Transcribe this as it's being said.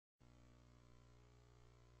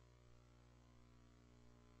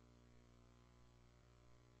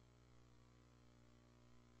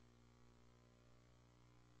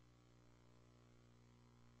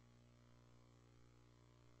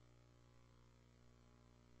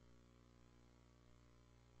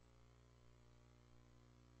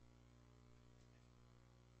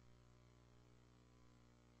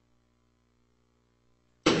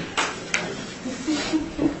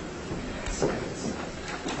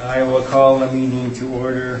I will call the meeting to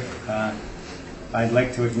order. I'd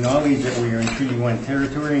like to acknowledge that we are in Treaty 1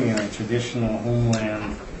 territory in our traditional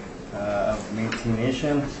homeland of Métis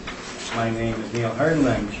Nation. My name is Neil Harden.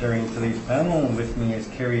 I'm chairing today's panel, and with me is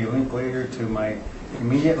Kerry Linklater to my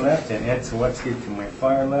immediate left and Ed Sawatsky to my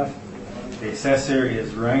far left. The assessor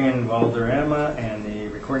is Ryan Valderrama, and the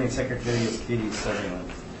recording secretary is Katie Sutherland.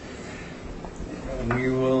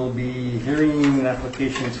 We will be hearing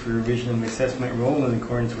applications for revision of the assessment roll in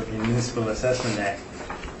accordance with the Municipal Assessment Act.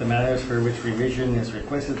 The matters for which revision is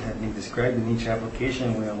requested have been described in each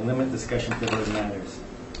application. We will limit discussion to those matters.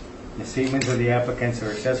 The statements of the applicants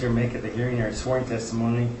or assessor make at the hearing are sworn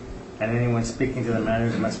testimony, and anyone speaking to the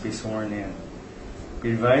matters must be sworn in.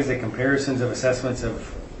 Be advised that comparisons of assessments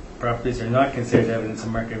of properties are not considered evidence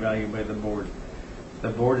of market value by the board. The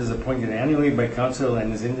board is appointed annually by council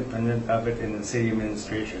and is independent of it in the city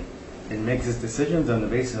administration. It makes its decisions on the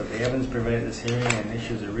basis of the evidence provided at this hearing and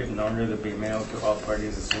issues a written order that be mailed to all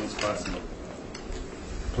parties as soon as possible.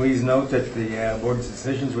 Please note that the board's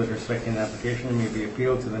decisions with respect to an application may be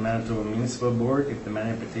appealed to the Manitoba Municipal Board if the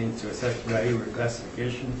matter pertains to assessed value or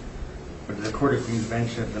classification, or to the Court of Queen's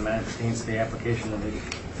Bench if the matter pertains to the application of the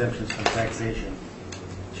exemptions from taxation.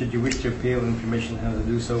 Should you wish to appeal, information how to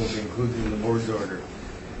do so will be included in the board's order.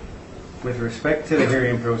 With respect to the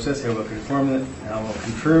hearing process, I will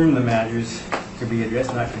confirm the matters to be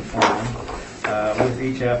addressed, not confirm them, with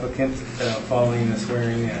each applicant following the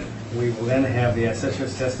swearing in. We will then have the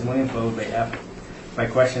assessor's testimony followed by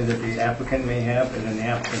questions that the applicant may have, and then the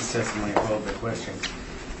applicant's testimony followed by questions.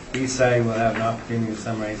 Each side will have an opportunity to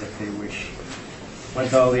summarize if they wish.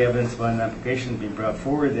 Once all the evidence upon an application has been brought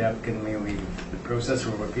forward, the applicant may leave. The process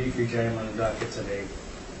will repeat for each item on the docket today.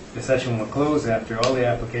 The session will close after all the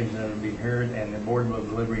applications have been heard, and the board will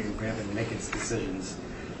deliberate and make its decisions.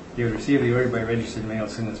 You will receive the order by registered mail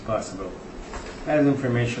as soon as possible. As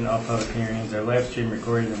information, all public hearings are live stream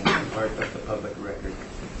recorded and will be part of the public record.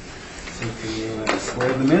 So can you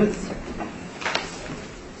swear them in?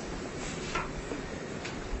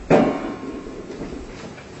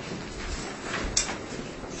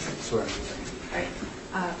 Swear.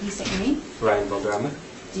 Alright, please state your name. Ryan Valderrama.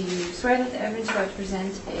 Do you swear that the evidence you're about to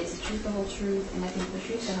present is the truth, the whole truth, and nothing but the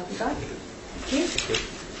truth, so help you God? Thank you.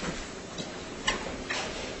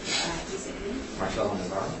 Please state your name. Marcel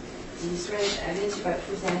Navarro. Do you swear that the evidence you're about to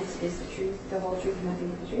present is the truth, the whole truth, and nothing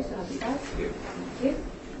but the truth, so help you God? Thank you.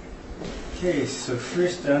 Okay, so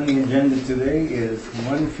first on the agenda today is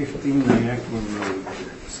 115 Niagara Road.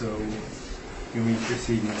 So you may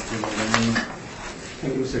proceed, Mr. Valderrama.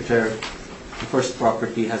 Thank you, Mr. Chair. The first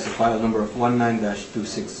property has a file number of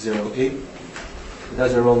 19-2608. It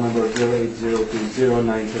has a roll number of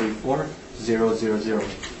 08020934-000.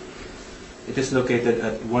 It is located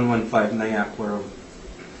at 115 Niagara Road.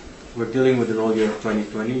 We're dealing with the roll year of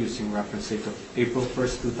 2020 using reference date of April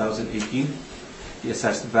 1st, 2018. The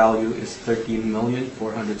assessed value is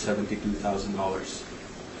 $13,472,000.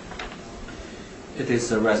 It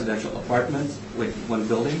is a residential apartment with one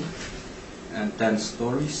building and 10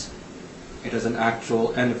 stories. It has an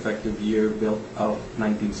actual and effective year built of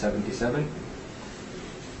 1977. The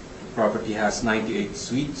property has 98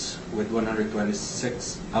 suites with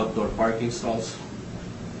 126 outdoor parking stalls.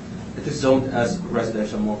 It is zoned as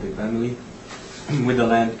residential multifamily with a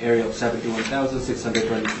land area of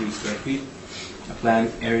 71,623 square feet, a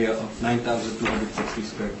planned area of 9,260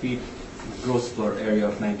 square feet, a gross floor area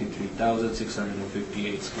of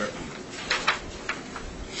 93,658 square feet.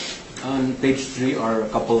 On page 3 are a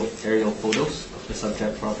couple of aerial photos of the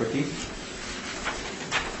subject property.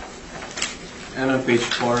 And on page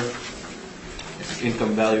 4 is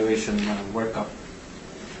income valuation workup.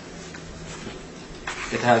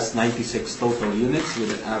 It has 96 total units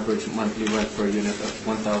with an average monthly rent per unit of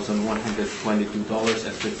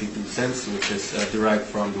 $1,122.52, which is derived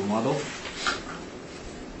from the model.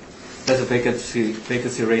 It has a vacancy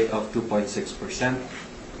rate of 2.6%.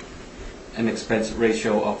 An expense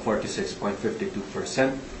ratio of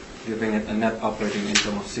 46.52%, giving it a net operating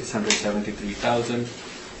income of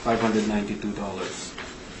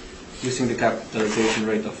 $673,592. Using the capitalization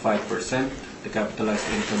rate of 5%, the capitalized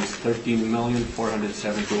income is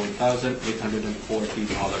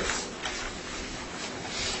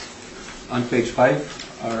 $13,471,840. On page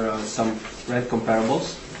 5 are some rent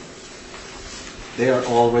comparables. They are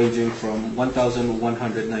all ranging from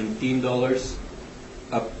 $1,119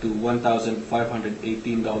 up to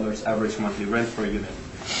 $1,518 average monthly rent per unit.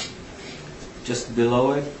 Just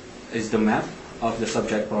below it is the map of the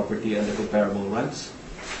subject property and the comparable rents.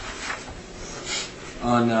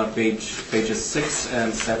 On pages 6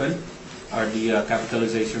 and 7 are the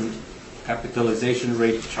capitalization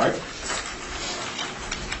rate chart.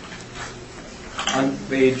 On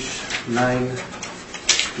page 9,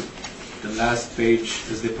 the last page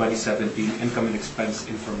is the 2017 income and expense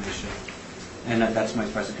information. And that's my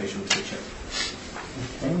presentation, Mr. Chair.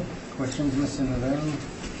 Okay, questions, Mr. Navarro?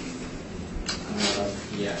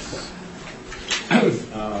 Yes.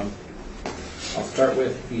 I'll start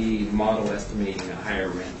with the model estimating a higher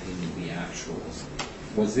rent than the actuals.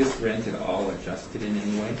 Was this rent at all adjusted in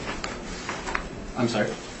any way? I'm sorry.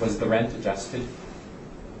 Was the rent adjusted?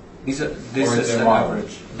 This Or is their an model?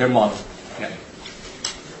 average. Their model. Yeah.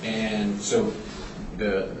 And so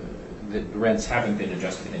the rents haven't been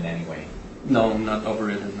adjusted in any way? No, not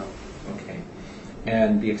overridden, no. Okay.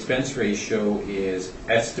 And the expense ratio is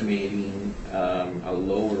estimating a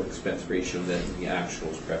lower expense ratio than the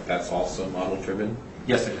actuals, correct? That's also model driven?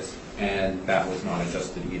 Yes, it is. And that was not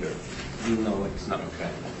adjusted either? No, it's not.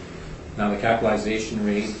 Okay. Now the capitalization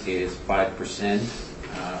rate is 5%.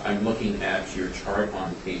 I'm looking at your chart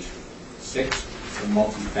on page 6 for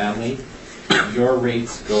multifamily. Your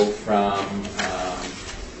rates go from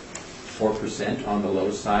 4% on the low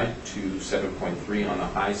side to 7.3 on the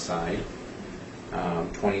high side.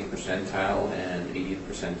 20th percentile and 80th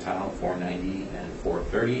percentile, 490 and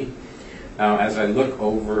 430. Now, as I look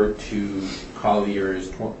over to Collier's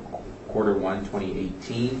quarter 1,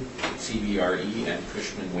 2018, CBRE and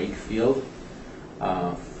Cushman Wakefield,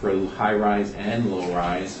 for high rise and low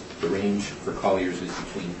rise, the range for Collier's is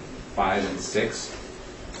between 5 and 6,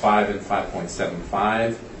 5 and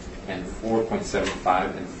 5.75, and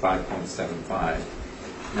 4.75 and 5.75.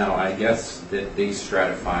 Now, I guess that they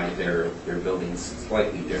stratify their buildings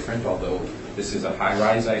slightly different, although this is a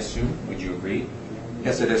high-rise, I assume. Would you agree?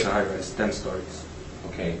 Yes, it is a high-rise, 10 stories.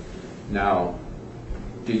 Okay. Now,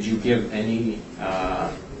 did you give any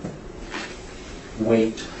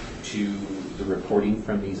weight to the reporting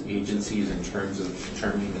from these agencies in terms of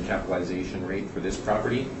determining the capitalization rate for this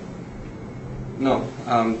property? No,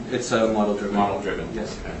 it's a model-driven. Model-driven?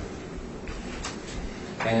 Yes. Okay.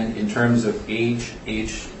 And in terms of age,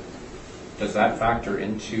 does that factor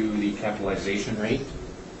into the capitalization rate?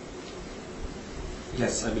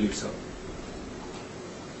 Yes, I believe so.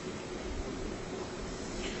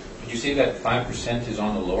 Did you say that 5% is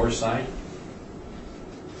on the lower side?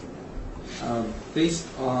 Based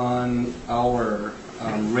on our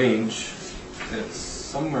range, it's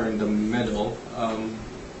somewhere in the middle,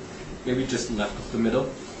 maybe just left of the middle.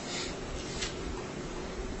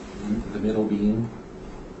 The middle being?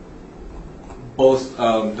 Both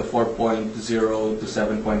the 4.0 to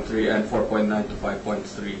 7.3 and 4.9 to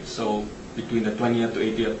 5.3. So between the 20th to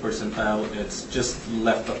 80th percentile, it's just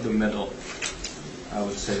left of the middle, I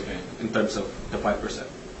would say, in terms of the 5%.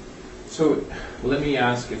 So let me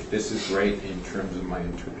ask if this is right in terms of my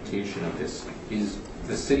interpretation of this. Is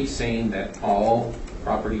the city saying that all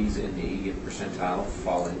properties in the 80th percentile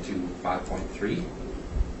fall into 5.3?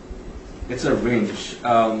 It's a range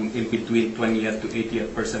in between 20th to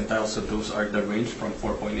 80th percentile, so those are the range from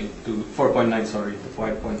 4.8 to 4.9, sorry, to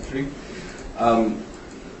 5.3.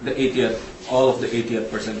 The 80th, all of the 80th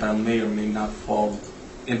percentile may or may not fall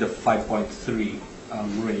in the 5.3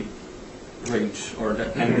 range or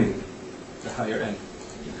the ending, the higher end.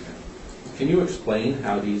 Okay. Can you explain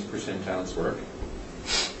how these percentiles work?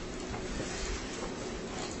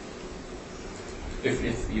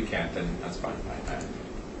 If you can't, then that's fine.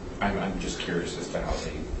 I'm just curious as to how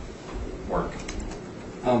they work.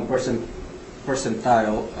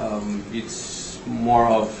 Percentile, it's more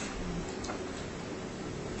of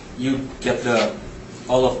you get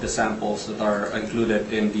all of the samples that are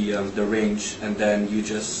included in the range, and then you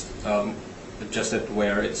just adjust it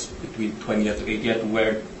where it's between 20th to 80th,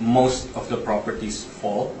 where most of the properties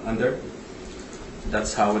fall under.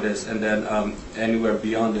 That's how it is, and then anywhere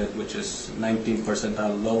beyond it, which is 19th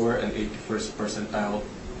percentile lower and 81st percentile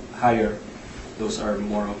higher, those are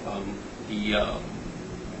more of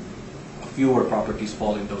fewer properties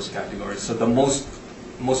fall in those categories. So the most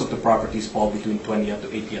of the properties fall between 20th to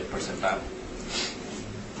 80th percentile.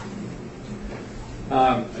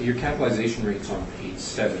 Your capitalization rates on page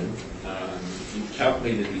 7. You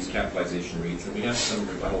calculated these capitalization rates, and we have some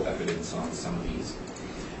rebuttal evidence on some of these.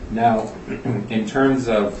 Now, in terms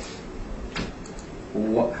of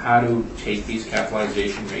how to take these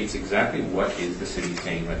capitalization rates, exactly what is the city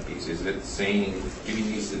saying with these? Is it saying, giving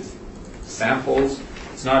these as samples?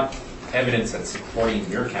 It's not evidence that's supporting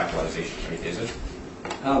your capitalization rate, is it?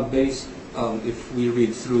 If we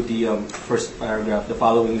read through the first paragraph, the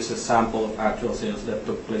following is a sample of actual sales that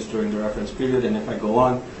took place during the reference period, and if I go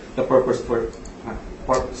on, the purpose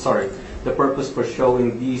for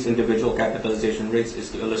showing these individual capitalization rates is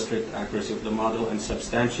to illustrate the accuracy of the model and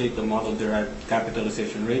substantiate the model-derived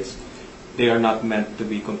capitalization rates. they are not meant to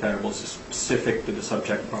be comparable, specific to the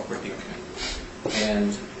subject property.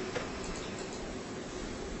 And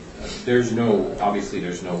obviously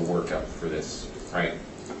there's no workup for this, right?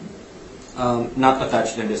 Not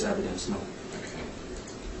attached in this evidence, no. Okay.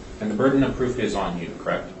 And the burden of proof is on you,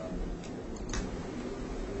 correct?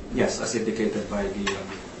 Yes, as indicated by the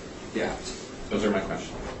act. Those are my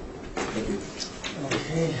questions. Thank you.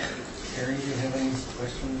 Okay. Carrie, do you have any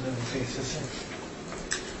questions on the basis?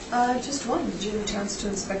 Just one. Did you have a chance to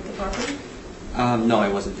inspect the property? No, I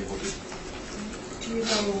wasn't able to. Do you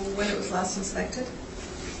know when it was last inspected?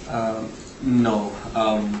 No,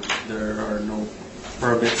 there are no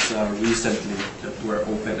permits recently that were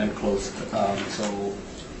open and closed, so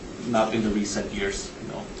not in the recent years,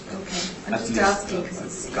 no. Okay. I'm At just least, asking because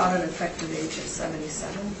it's got an effective age of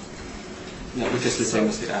 77. Yeah, which is the same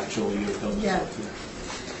as the actual year built. Yeah.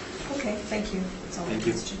 Okay, thank you. That's all my Thank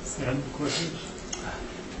you. questions. Any questions?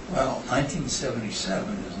 Well,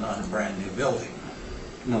 1977 is not a brand-new building.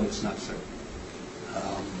 No, it's not, sir.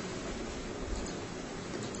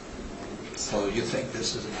 So you think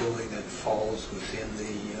this is a building that falls within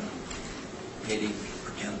the 80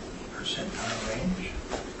 percentile range?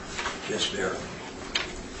 Just barely.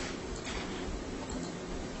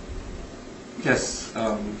 Yes,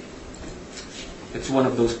 it's one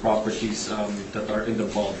of those properties that are in the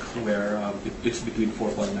bulk where it's between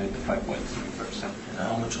 4.9 to 5.3%. And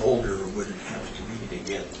how much older would it have to be to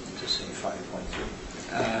get to, say,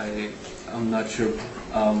 5.3? I'm not sure.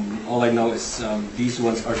 All I know is these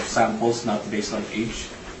ones are samples, not based on age.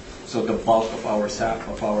 So the bulk of our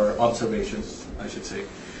observations, I should say,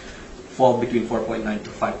 fall between 4.9 to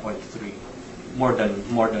 5.3, more than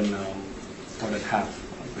half.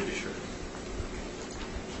 I'm pretty sure.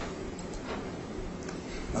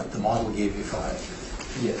 But the model gave you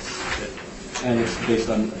 5. Yes, and it's based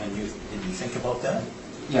on And did you think about that?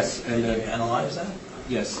 yes, and Did you analyze that?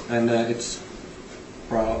 yes, and it's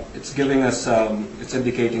giving us it's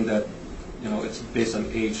indicating that it's based on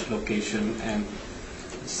age, location, and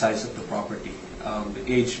size of the property. The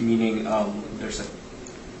age meaning there's a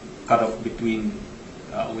cutoff between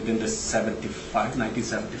within the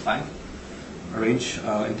 1975 range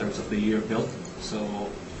in terms of the year built. So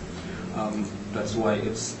that's why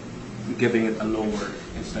it's giving it a lower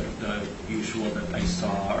instead of the usual that I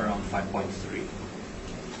saw around 5.3.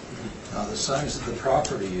 Now, the size of the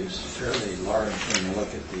property is fairly large when you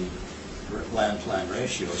look at the land-plan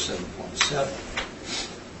ratio of 7.7.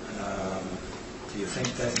 Do you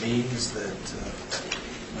think that means that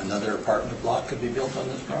another apartment block could be built on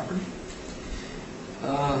this property?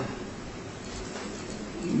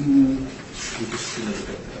 Just a little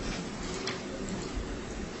bit.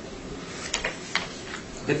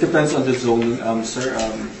 It depends on the zoning, sir.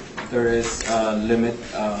 There is a limit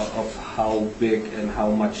of how big and how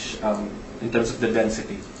much, in terms of the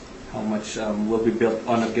density, how much will be built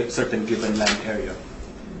on a certain given land area.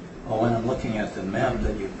 Well, when I'm looking at the map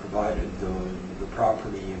that you provided, the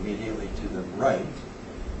property immediately to the right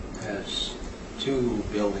has 2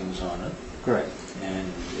 buildings on it, Correct. and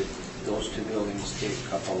those 2 buildings take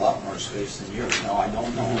up a lot more space than yours. Now, I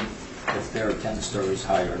don't know if they're 10 stories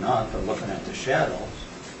high or not, but looking at the shadows,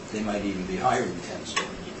 they might even be higher than 10 stories.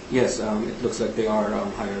 Yes, it looks like they are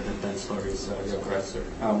higher than 10 stories, you're correct, sir.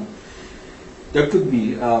 There could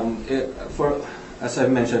be, as I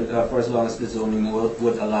mentioned, for as long as the zoning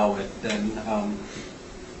would allow it, then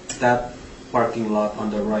that parking lot on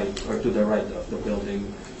the right, or to the right of the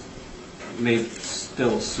building, may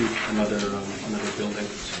still suit another building.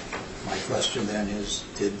 My question then is,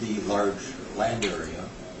 did the large land area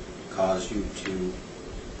cause you to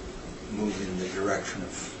move in the direction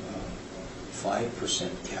of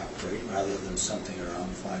 5% cap rate rather than something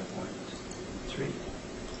around 5.3?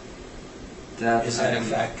 Is that a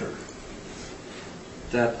factor?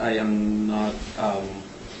 That I am not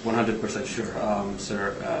 100% sure,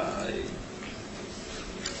 sir. I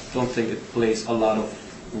don't think it plays a lot of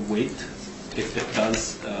weight. If it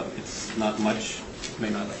does, it's not much. It may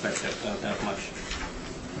not affect it that much.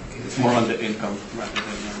 Okay. It's more on the income rather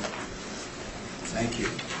than. Thank you.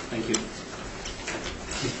 Thank you.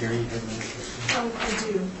 Carrie, you have any questions? I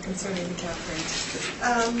do, concerning the cap rate.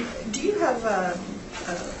 Do you have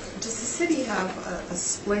does the city have a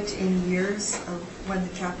split in years of when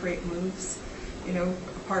the cap rate moves?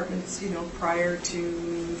 Apartments, prior to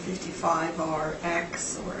 55 are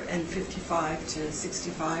X, and 55 to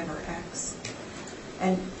 65 are X.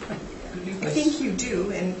 And I think you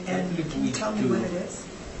do, and can you tell me what it is?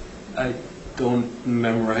 I don't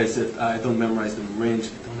memorize it. I don't memorize the range.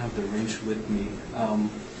 I don't have the range with me. I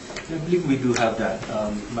believe we do have that,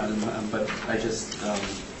 madam, but I just don't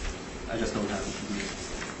have it with me.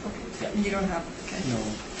 Okay. You don't have, okay. No.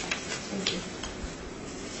 Thank you.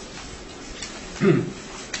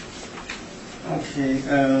 Okay,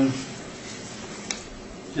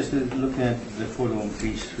 just looking at the photo on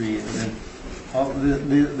page 3, and then all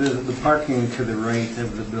the parking to the right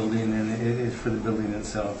of the building, and it is for the building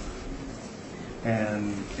itself.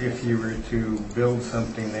 And if you were to build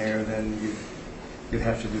something there, then you'd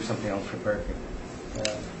have to do something else for parking.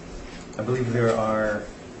 I believe there are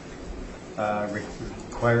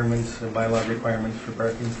requirements, bylaw requirements for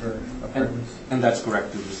parking for apartments. And that's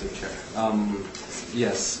correct, too, Mr. Chair.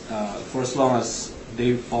 Yes, for as long as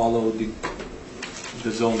they follow the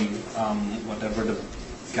zoning, whatever the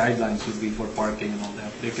guidelines would be for parking and all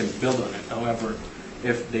that, they can build on it. However,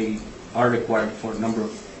 if they are required for a number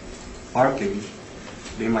of parking,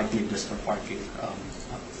 they might need this for parking.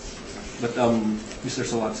 But Mr.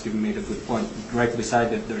 Sawatsky made a good point. Right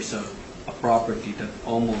beside it, there's a property that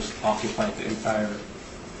almost occupied the entire,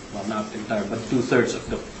 well, not entire, but 2/3 of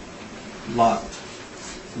the lot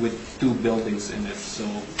with 2 buildings in it. So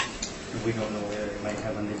We don't know whether they might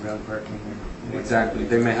have underground parking. exactly,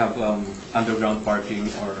 they may have underground parking,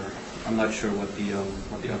 or I'm not sure what the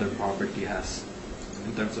other property has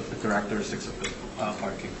in terms of the characteristics of the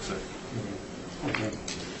parking. So Okay,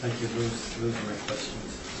 thank you. Those are my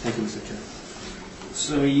questions. thank you, Mr. Chair.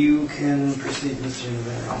 So you can proceed, Mr.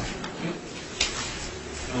 Navarro.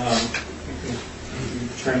 If you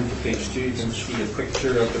turn to page 2, you can see a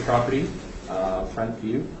picture of the property, front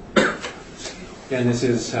view. Again, this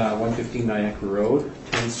is 115 Niagara Road,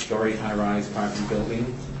 10-story high-rise apartment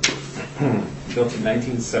building, built in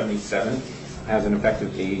 1977, has an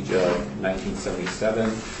effective age of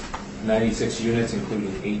 1977, 96 units,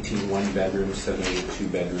 including 18 one-bedrooms, 78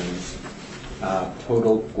 two-bedrooms.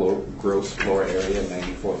 Total gross floor area,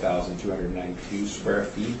 94,292 square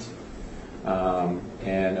feet,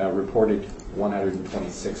 and reported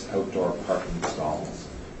 126 outdoor parking stalls.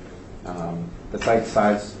 The site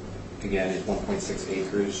size, again, is 1.6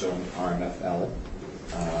 acres, so an RMFL,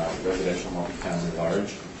 residential multifamily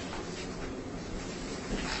large.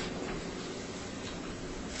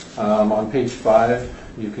 On page 5,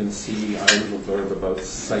 you can see our little blurb about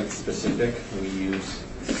site-specific. We use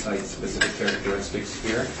site-specific characteristics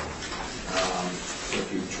here. So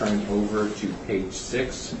if you turn over to page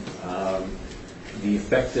 6, the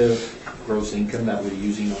effective gross income that we're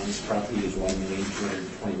using on this property is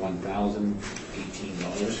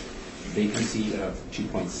 $1,221,018. Vacancy of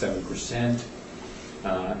 2.7%.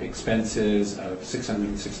 Expenses of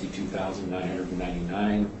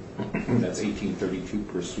 $662,999. That's $1,832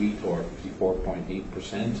 per suite, or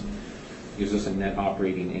 54.8%. Gives us a net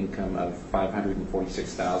operating income of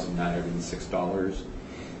 $546,906.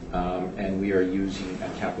 And we are using a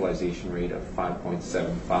capitalization rate of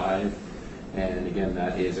 5.75. And again,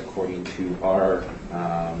 that is according to our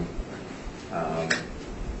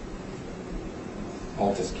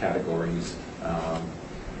Altus categories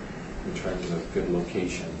in terms of good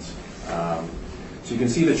locations. So you can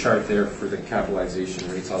see the chart there for the capitalization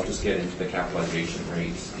rates. I'll just get into the capitalization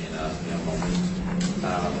rates in a moment.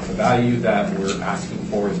 The value that we're asking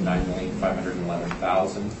for is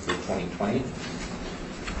 $9,511,000 for 2020.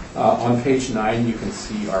 On page 9, you can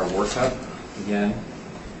see our workup. Again,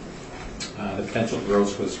 the potential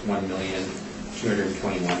gross was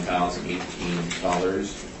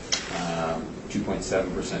 $1,221,018.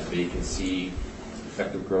 2.7% vacancy.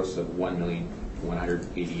 Effective gross of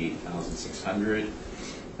 $1,188,600.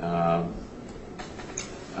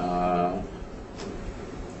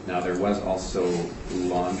 Now there was also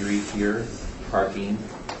laundry here, parking,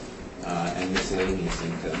 and miscellaneous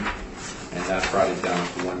income, and that brought it down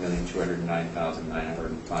to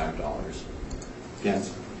 $1,209,905. Again,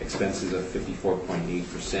 expenses of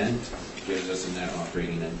 54.8% gives us a net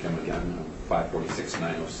operating income again of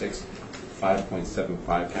 $546,906.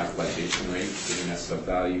 5.75 capitalization rate, giving us a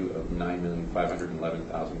value of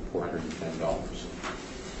 $9,511,410.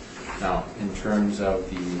 Now, in terms of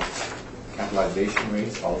the capitalization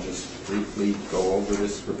rates, I'll just briefly go over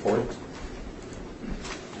this report.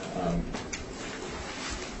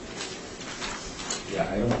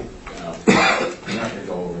 I don't think, I'm not going to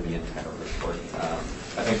go over the entire report.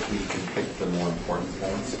 I think we can pick the more important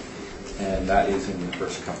points, and that is in the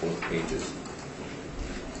first couple of pages.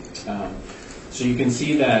 So you can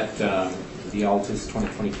see that the Altus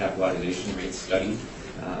 2020 capitalization rate study,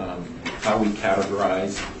 how we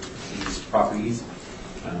categorize these properties.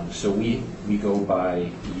 So we go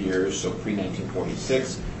by years, so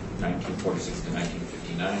pre-1946, 1946 to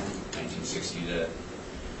 1959, 1960 to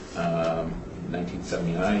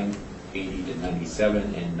 1979, 80 to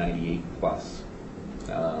 97, and 98 plus.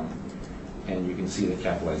 And you can see the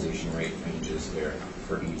capitalization rate ranges there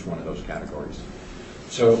for each one of those categories.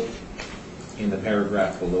 So in the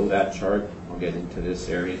paragraph below that chart, I'll get into this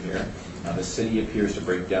area here. The city appears to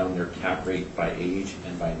break down their cap rate by age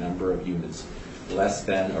and by number of units, less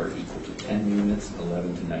than or equal to 10 units,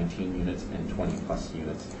 11 to 19 units, and 20 plus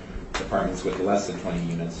units. Apartments with less than 20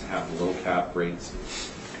 units have low cap rates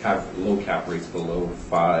below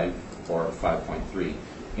 5 or 5.3.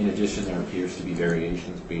 In addition, there appears to be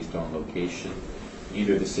variations based on location.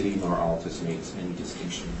 Neither the city nor Altus makes any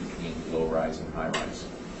distinction between low-rise and high-rise.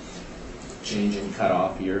 Change in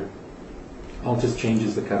cutoff year. Altus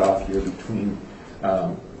changes the cutoff year between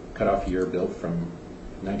cutoff year built from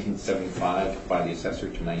 1975 by the assessor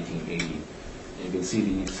to 1980. And you can see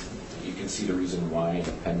these. You can see the reason why in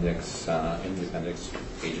the appendix,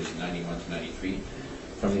 pages 91 to 93,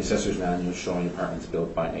 from the assessor's manual showing apartments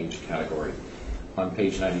built by age category. On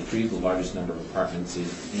page 93, the largest number of apartments is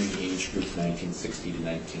in the age group 1960 to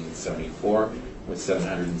 1974, with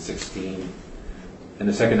 716, and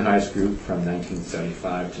the second highest group from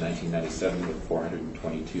 1975 to 1997, with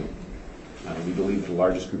 422. We believe the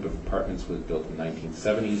largest group of apartments was built in the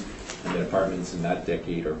 1970s, and that apartments in that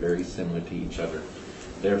decade are very similar to each other.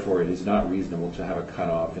 Therefore, it is not reasonable to have a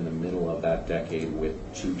cutoff in the middle of that decade with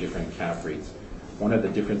two different cap rates. One of the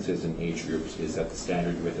differences in age groups is that the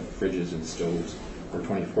standard width of fridges and stoves were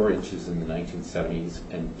 24 inches in the 1970s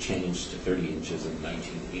and changed to 30 inches in the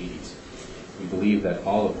 1980s. We believe that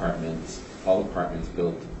all apartments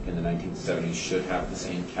built in the 1970s should have the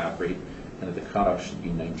same cap rate, and that the cutoff should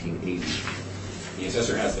be 1980. The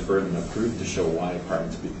assessor has the burden of proof to show why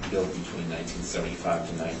apartments built between 1975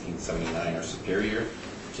 to 1979 are superior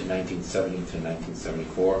to 1970 to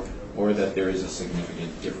 1974, or that there is a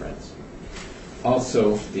significant difference.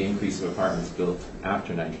 Also, the increase of apartments built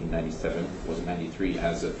after 1997 was 93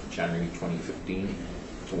 as of January 2015,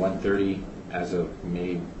 to 130 as of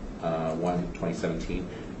May 1, 2017,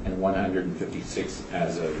 and 156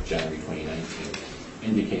 as of January 2019,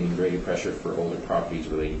 indicating greater pressure for older properties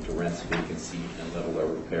relating to rents, vacancy, and level of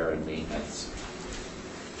repair and maintenance.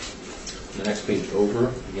 The next page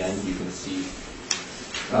over, again, you can see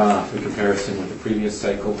the comparison with the previous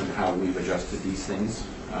cycle and how we've adjusted these things.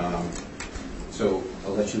 So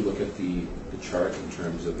I'll let you look at the chart in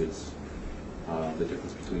terms of its the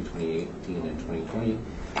difference between 2018 and 2020.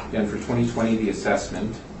 Again, for 2020, the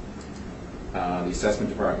assessment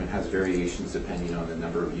department has variations depending on the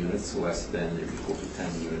number of units, less than or equal to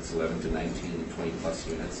 10 units, 11 to 19, and 20 plus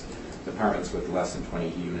units. Departments with less than 20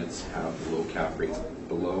 units have low cap rates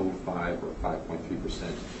below 5 or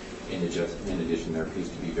 5.3%. In addition, there appears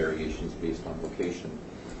to be variations based on location.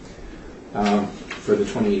 For the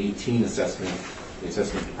 2018 assessment, the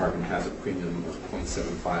assessment department has a premium of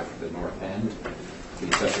 0.75 for the north end. The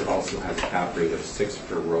assessor also has a cap rate of 6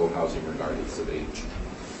 for row housing regardless of age.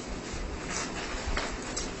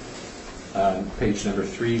 Page number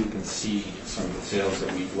 3, you can see some of the sales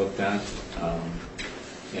that we've looked at.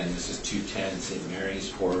 And this is 210 St. Mary's,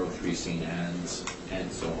 403 St. Anne's,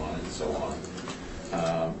 and so on and so on.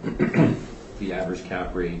 The average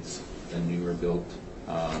cap rates, the newer built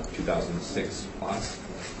 2006 plus,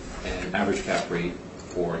 and average cap rate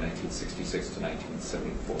for 1966 to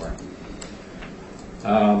 1974.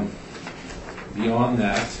 Beyond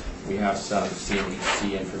that, we have some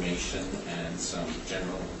CMHC information and some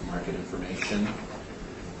general market information.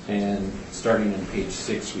 And starting on page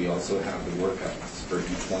 6, we also have the workups for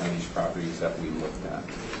each one of these properties that we looked at.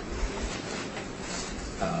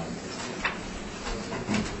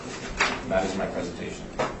 That is my presentation.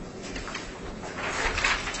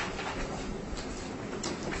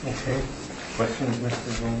 Okay. Questions,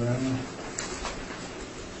 Mr. Boardroom?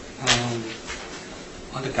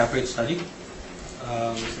 On the cap rate study,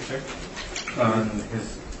 Mr. Chair? On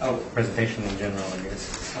his presentation in general, I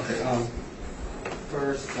guess. Okay.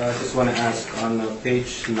 First, I just want to ask on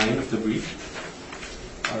page 9 of the brief,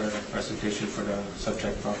 our presentation for the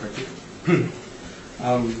subject property.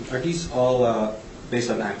 Are these all based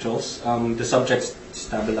on actuals? The subject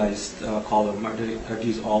stabilized column, are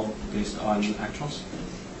these all based on actuals?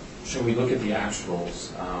 So we look at the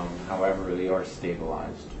actuals, however, they are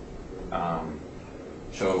stabilized.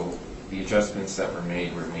 So the adjustments that were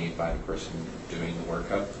made by the person doing the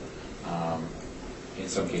workup. In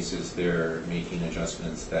some cases, they're making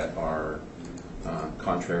adjustments that are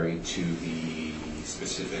contrary to the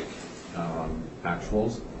specific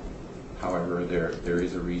actuals. However, there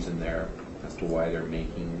is a reason there as to why they're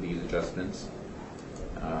making these adjustments.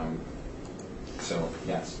 So,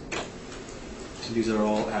 yes. So these are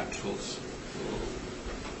all actuals.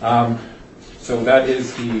 So that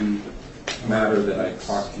is the matter that I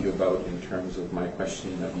talked to you about in terms of my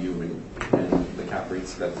questioning of you and the cap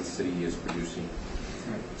rates that the city is producing.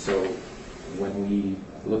 So when we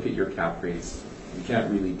look at your cap rates, we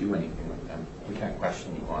can't really do anything with them. We can't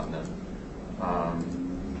question you on them.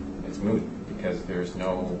 It's moot because there's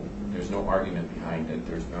no argument behind it.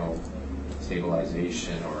 There's no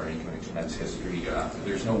stabilization or income expense history.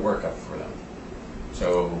 There's no workup for them.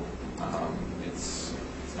 So it's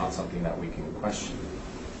not something that we can question.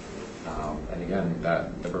 And again,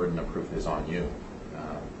 the burden of proof is on you.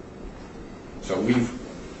 So we've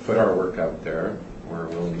put our work out there. We're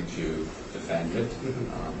willing to defend it.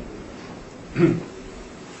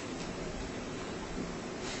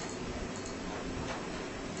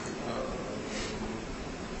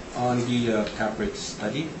 On the cap rate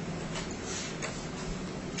study,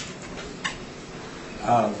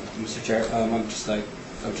 Mr. Chair, I'd just like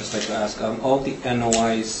to ask, all the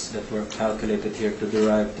NOIs that were calculated here to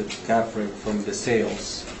derive the cap rate from the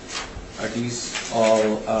sales, are these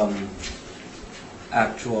all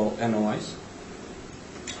actual NOIs?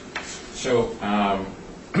 So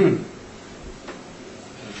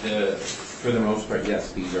for the most part,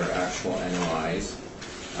 yes, these are actual NOIs.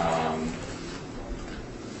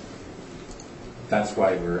 That's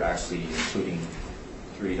why we're actually including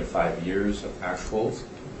 3 to 5 years of actuals.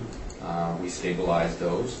 We stabilize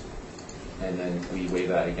those, and then we weigh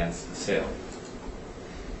that against the sale.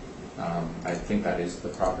 I think that is the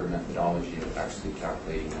proper methodology of actually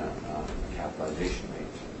calculating a capitalization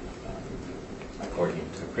rate according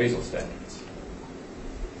to appraisal standards.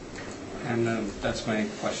 And that's my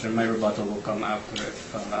question. My rebuttal will come after,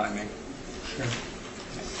 if I may. Sure.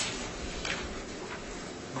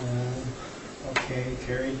 Okay,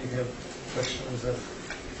 Carrie, do you have questions of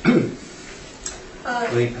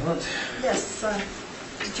the appellant? Yes,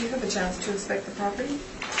 did you have a chance to inspect the property?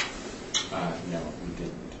 No, we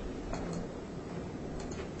didn't.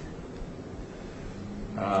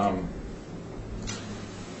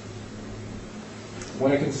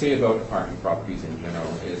 What I can say about apartment properties in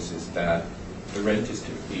general is that the rent is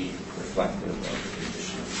typically reflective of the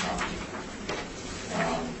condition of the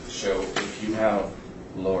property. So if you have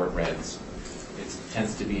lower rents, it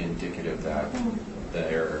tends to be indicative that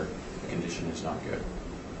the condition is not good.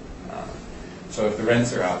 So if the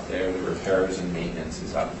rents are out there, the repairs and maintenance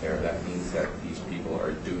is out there, that means that these people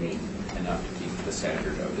are doing enough to keep the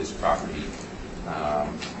standard of this property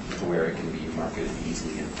to where it can be marketed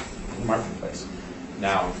easily in the marketplace.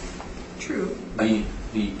 Now, True. there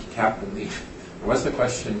was the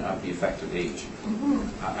question of the effective age.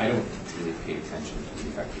 I don't really pay attention to the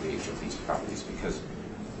effective age of these properties because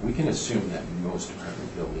we can assume that most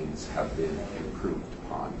apartment buildings have been improved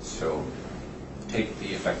upon. So take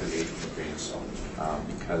the effective age with a grain of salt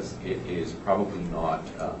because it is probably not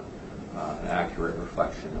an accurate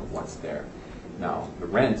reflection of what's there. Now, the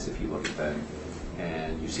rents, if you look at them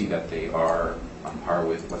and you see that they are on par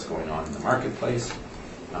with what's going on in the marketplace,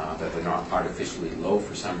 that they're not artificially low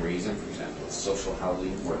for some reason. For example, social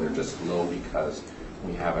housing, where they're just low because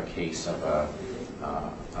we have a case of a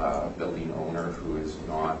building owner who is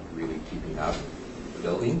not really keeping up the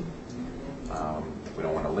building. We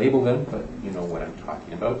don't want to label them, but you know what I'm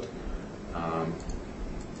talking about.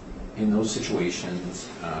 In those situations,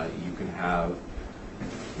 you can have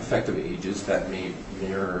effective ages that may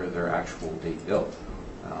mirror their actual date built.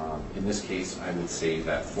 In this case, I would say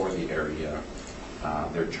that for the area,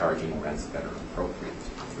 they're charging rents that are appropriate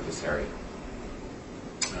for this area.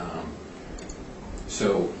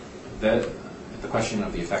 So the question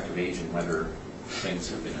of the effective age and whether things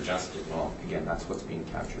have been adjusted, well, again, that's what's being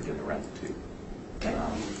captured in the rent too.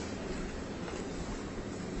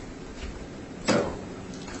 So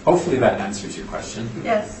hopefully that answers your question.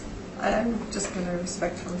 Yes. I'm just going to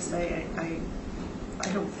respectfully say I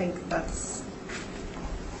don't think that's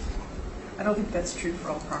true for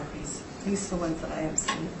all properties. At least the ones that I have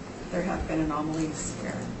seen. There have been anomalies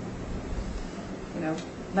where,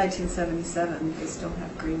 1977, they still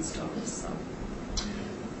have greenstones. So.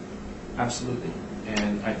 Absolutely.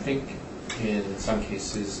 And I think in some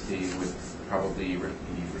cases they would probably be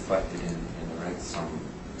reflected in the rent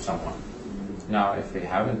somewhat. Now, if they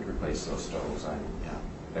haven't replaced those stoves,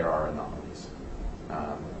 there are anomalies.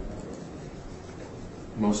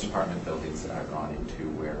 Most apartment buildings that I've gone into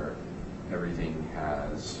where everything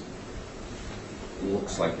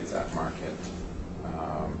looks like it's at market,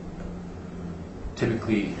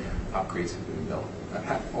 typically upgrades have been built.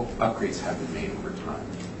 Upgrades have been made over time.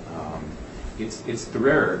 It's the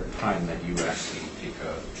rare time that you actually take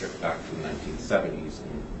a trip back to the 1970s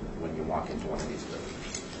and when you walk into one of these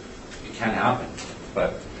buildings. It can happen,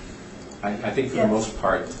 but I think for the most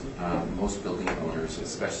part, most building owners,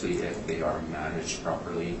 especially if they are managed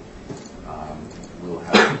properly, will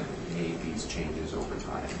have made these changes over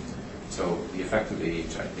time. So the effective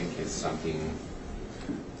age, I think, is something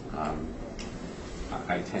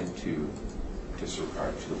I tend to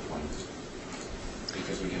disregard to a point,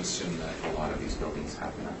 because we can assume that a lot of these buildings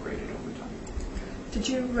have been upgraded over time. Did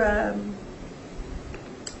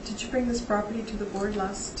you bring this property to the board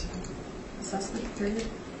last assessment period?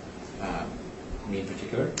 Me in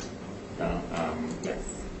particular? No. Yes.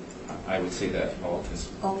 I would say that Altus,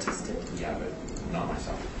 Altus did. yeah, but not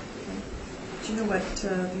myself. Do you know what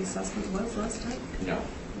the assessment was last time? No.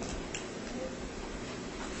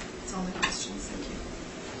 That's all my questions. Thank you.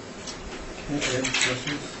 Okay, Ed,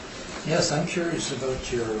 questions? Yes, I'm curious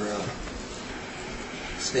about your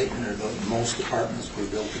statement about most apartments were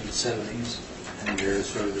built in the 70s, and they're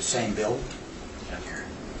sort of the same build,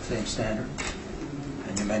 same standard.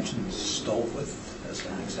 And you mentioned stove width as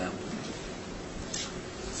an example.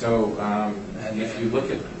 So if you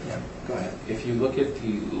look at Go ahead. If you look at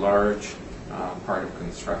the large part of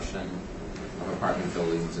construction of apartment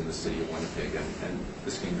buildings in the city of Winnipeg, and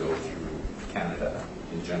this can go through Canada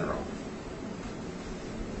in general,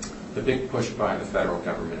 the big push by the federal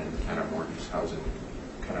government and Canada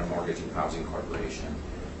Mortgage and Housing Corporation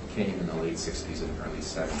came in the late 60s and early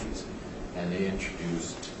 70s, and they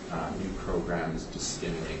introduced new programs to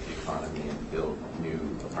stimulate the economy and build new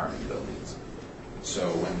apartment buildings. So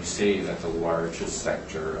when we say that the largest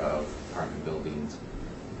sector of apartment buildings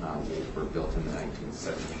were built in the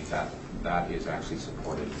 1970s, that is actually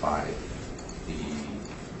supported by the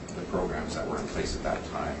programs that were in place at that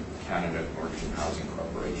time. Canada Mortgage and Housing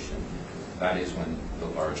Corporation, that is when the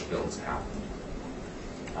large builds happened.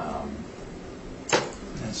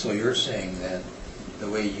 And so you're saying that the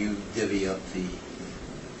way you divvy up the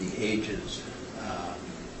ages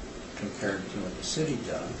compared to what the city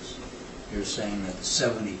does, you're saying that the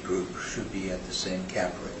 70 group should be at the same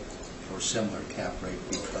cap rate or similar cap rate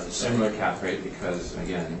because... Similar cap rate because,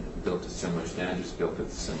 again, built to similar standards, built at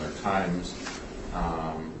similar times.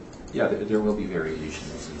 Yeah, there will be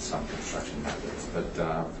variations in some construction methods, but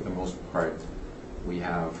for the most part, we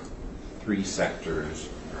have three sectors,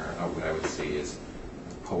 or what I would say is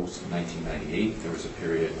post-1998. There was a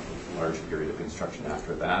large period of construction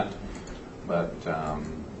after that, but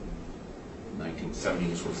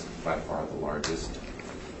 1970s was by far the largest.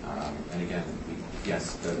 And again,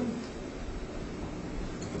 yes, the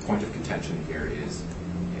point of contention here is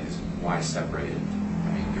why separate it?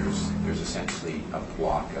 I mean, there's essentially a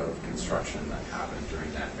block of construction that happened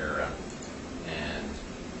during that era, and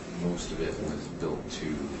most of it was built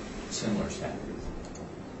to similar standards.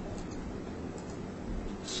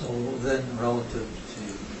 So then, relative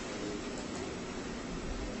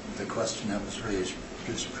to the question that was raised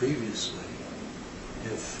just previously,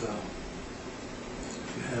 if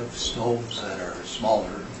you have stoves that are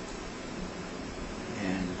smaller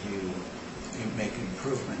and you make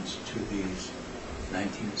improvements to these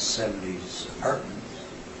 1970s apartments,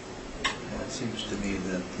 it seems to me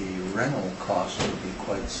that the rental cost would be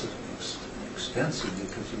quite expensive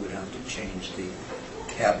because you would have to change the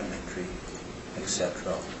cabinetry,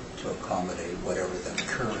 etc., to accommodate whatever the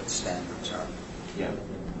current standards are. Yeah.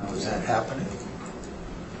 Now, is that happening?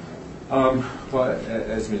 Well,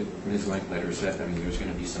 as Ms. Linkletter said, I mean, there's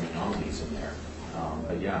going to be some anomalies in there.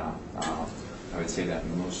 But yeah, I would say that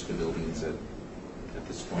most of the buildings at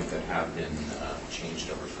this point that have been changed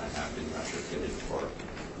over time have been retrofitted for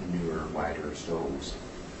newer, wider stoves.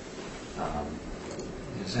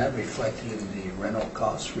 Is that reflected in the rental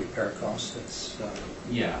costs, repair costs? That's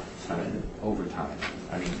Yeah, over time.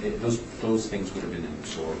 I mean, those things would have been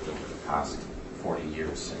absorbed over the past 40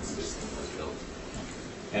 years since this thing was built.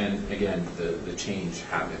 And again, the change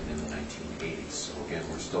happened in the 1980s, so again,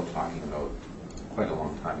 we're still talking about quite a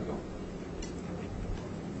long time ago.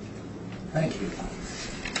 Thank you.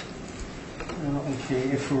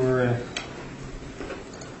 Okay, if we're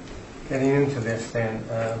getting into this then,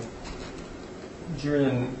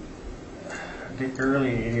 during the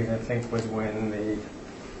early 80s, I think, was when they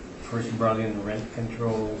first brought in rent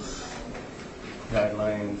controls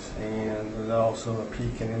guidelines, and there was also a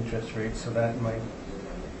peak in interest rates, so that might,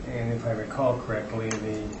 and if I recall correctly,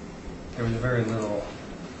 there was very little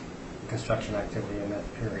construction activity in that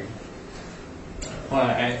period. Well,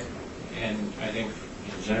 I think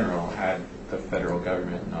in general, had the federal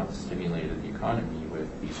government not stimulated the economy with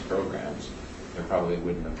these programs, there probably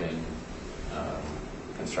wouldn't have been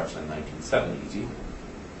construction in the 1970s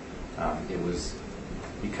either. It was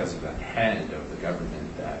because of the hand of the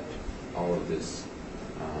government that all of this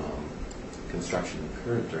construction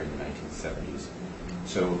occurred during the 1970s.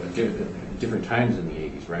 So at different times in the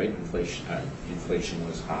 80s, right? Inflation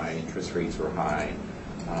was high, interest rates were high,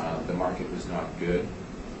 the market was not good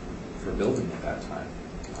for building at that time.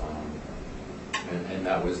 And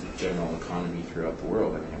that was the general economy throughout the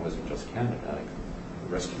world. I mean, it wasn't just Canada. Like, the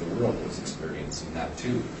rest of the world was experiencing that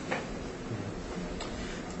too.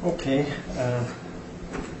 Okay,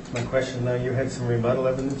 my question now, you had some rebuttal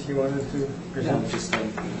evidence you wanted to present? Yeah, just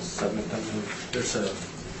submit them. There's a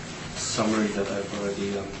summary that I've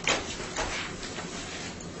already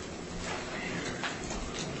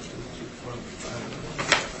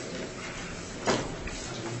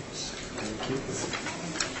Thank you.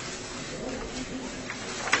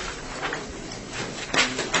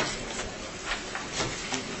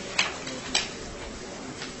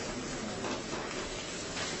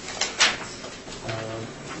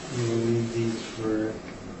 You will need these for, is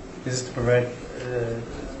this to provide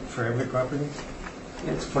for every property?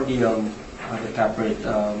 It's for the cap rate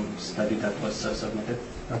study that was submitted.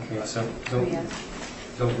 Okay, so Oh, yeah.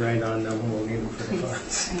 don't write on them, we'll need them for the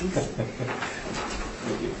class.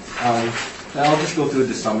 Thank you. I'll just go through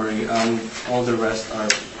the summary. All the rest are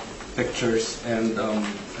pictures and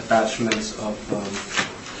attachments of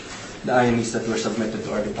the INEs that were submitted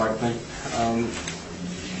to our department.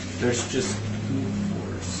 There's just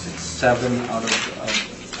 7 out of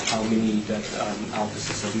how many that Altus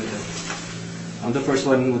has submitted. The first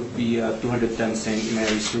one would be 210 St.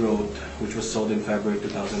 Mary's Road, which was sold in February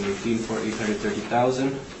 2018 for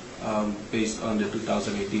 $830,000, based on the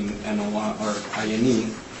 2018 NOI or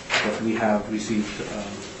INE that we have received.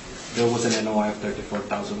 There was an NOI of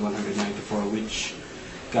 $34,194, which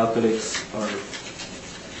calculates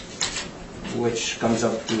which comes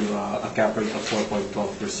up to a cap rate of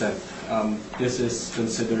 4.12%. This is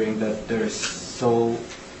considering that there's a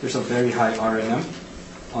very high R&M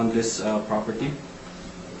on this property.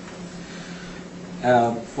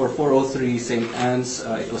 For 403 St. Anne's,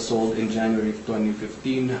 it was sold in January of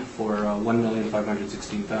 2015 for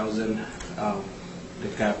 $1,516,000. The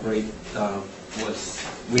cap rate was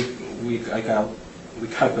we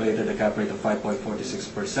calculated a cap rate of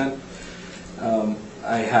 5.46%.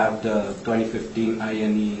 I have the 2015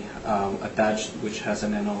 INE attached, which has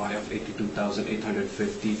an NOI of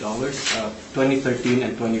 $82,850. 2013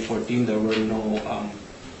 and 2014, there were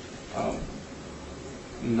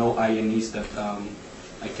no INEs that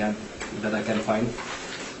I can find.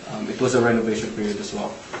 It was a renovation period as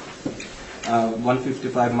well.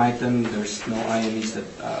 155 Myton, there's no INEs that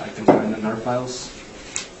I can find in our files.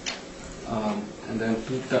 And then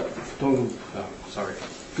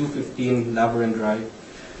 215 Laveran Drive.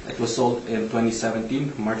 It was sold in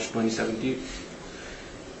 2017, March 2017,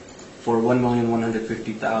 for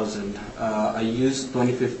 $1,150,000. I used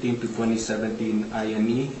 2015 to 2017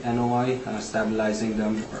 INE NOI, stabilizing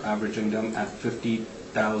them or averaging them at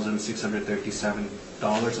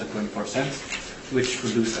 $50,637.24, which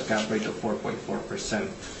produced a cap rate of 4.4%.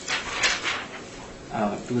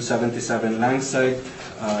 277 Langside,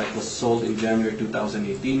 it was sold in January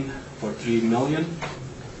 2018 for $3 million.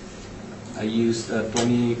 I used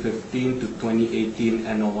 2015 to 2018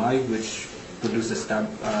 NOI, which produced an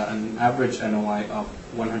average NOI of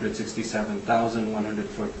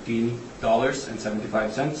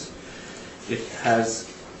 $167,114.75. It has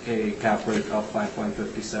a cap rate of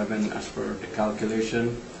 5.57 as per the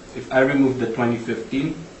calculation. If I remove the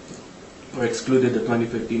 2015 or excluded the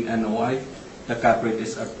 2015 NOI, the cap rate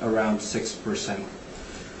is at around 6%.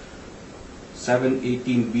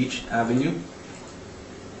 718 Beach Avenue.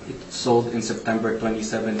 It sold in September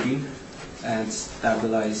 2017 and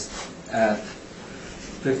stabilized NOI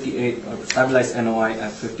at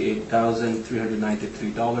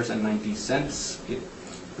 $58,393.90. It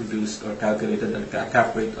produced or calculated a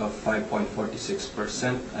cap rate of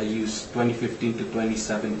 5.46%. I used 2015 to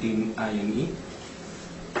 2017 INE.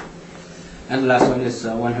 And the last one is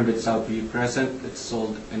 100 Southview Crescent. It's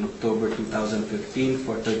sold in October 2015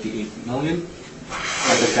 for $38 million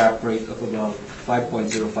at a cap rate of about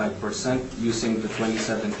 5.05% using the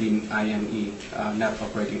 2017 INE net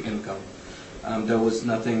operating income. There was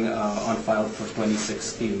nothing on file for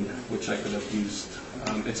 2016, which I could have used.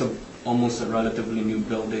 It's almost a relatively new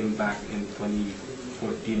building back in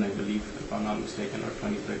 2014, I believe, if I'm not mistaken, or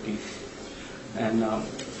 2013. And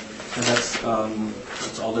that's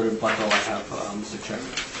all the rebuttal I have, Mr. Chair.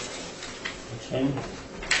 Okay.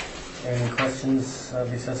 Any questions,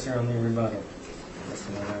 the assessor, on the rebuttal?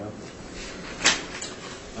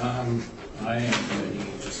 I am going to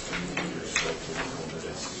need just a minute or so to look over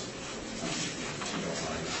this, if you don't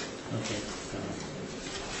mind. Okay.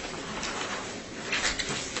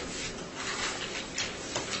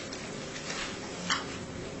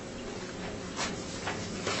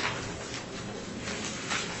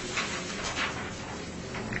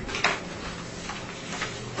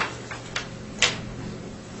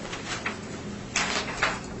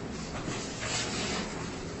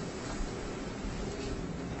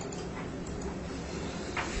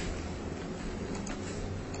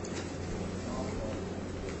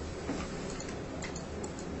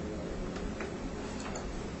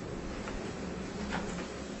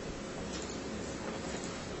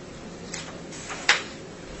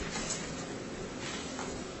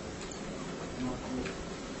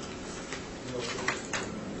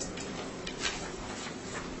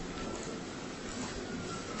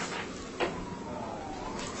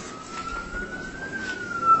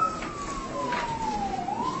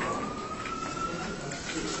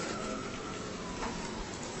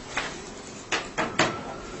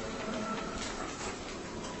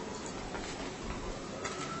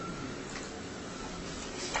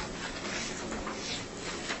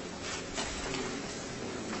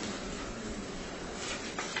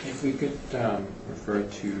 If we could refer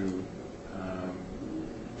to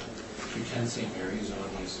 210 St. Mary's on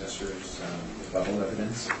the assessor's bubble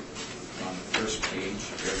evidence. On the first page,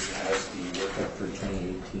 where he has the workup for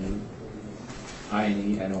 2018.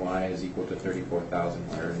 I&E NOI is equal to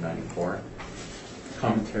 34,194.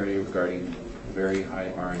 Commentary regarding very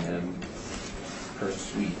high R&M per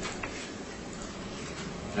suite.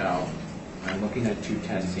 Now, I'm looking at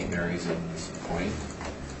 210 St. Mary's at this point.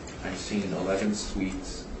 I'm seeing 11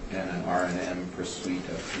 suites and an R&M per suite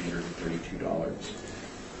of $332.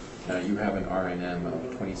 Now, you have an R&M of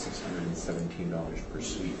 $2,617 per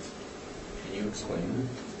suite. Can you explain that?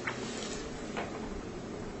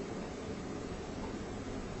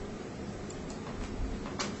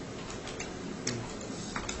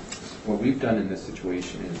 What we've done in this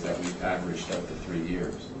situation is that we've averaged out the 3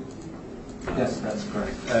 years. Yes, that's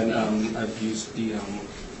correct. And I've used the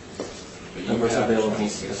But you numbers have available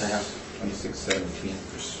 26 that I have. 2617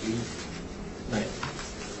 per suite. Right.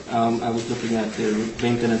 I was looking at the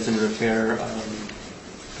maintenance and repair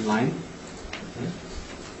line.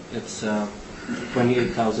 It's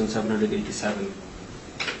 28,787.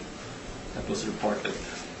 That was reported in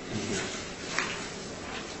here.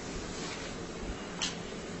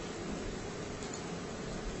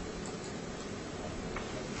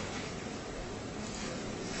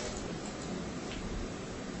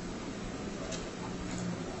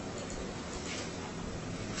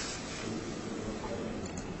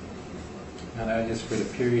 Now that is for the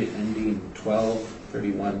period ending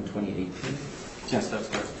 12/31/2018. Yes, that's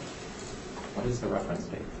correct. What is the reference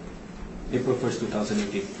date? April 1st,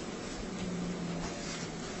 2018.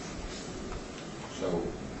 So,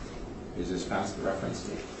 is this past the reference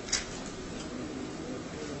date?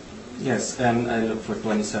 Yes, and I looked for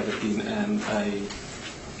 2017 and I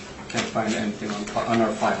can't find anything on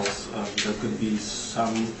our files. There could be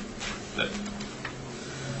some that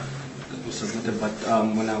was submitted, but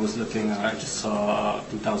when I was looking, I just saw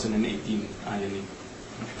 2018 INE.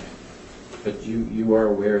 But you are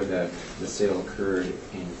aware that the sale occurred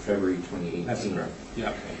in February 2018? That's correct. Yeah,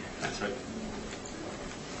 Okay. that's right.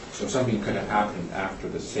 So something could have happened after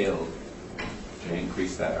the sale to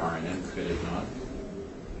increase that R&M, could it not?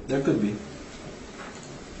 There could be.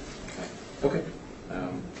 Okay.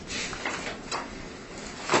 No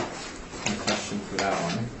question for that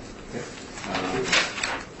one.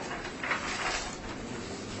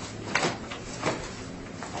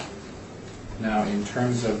 Now, in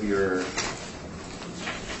terms of your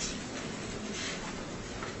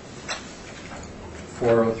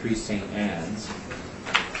 .403 St. Anne's,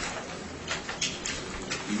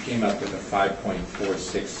 you came up with a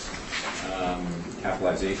 5.46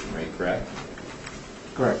 capitalization rate, correct?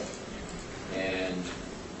 Correct. And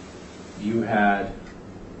you had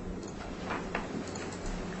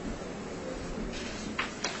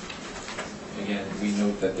again, we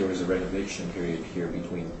note that there was a renovation period here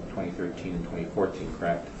between 2013 and 2014,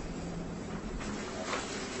 correct?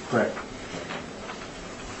 Correct.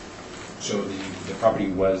 So the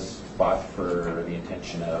property was bought for the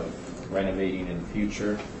intention of renovating in the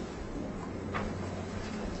future?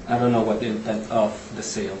 I don't know what the intent of the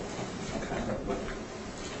sale. Okay.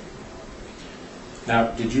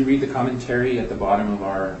 Now, did you read the commentary at the bottom of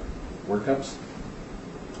our workups?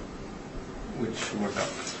 Which workup?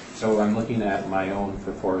 So I'm looking at my own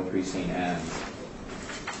for 403 St. Anne's.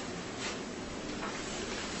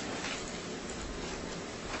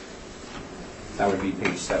 That would be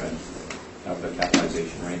page 7 of the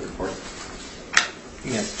capitalization rate report.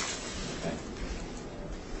 Yes. Okay.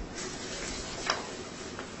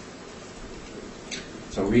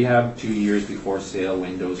 So rehab 2 years before sale,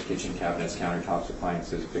 windows, kitchen cabinets, countertops,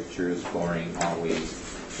 appliances, fixtures, flooring, hallways,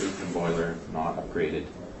 roof and boiler, not upgraded.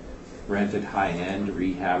 Rented high-end,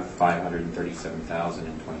 rehab 537,000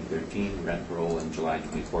 in 2013. Rent roll in July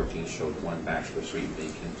 2014 showed 1 bachelor suite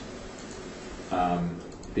vacant.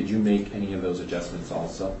 Did you make any of those adjustments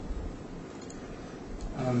also?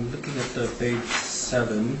 Looking at the page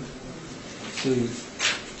 7,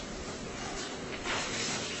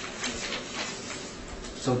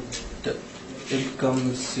 so the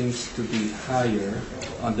income seems to be higher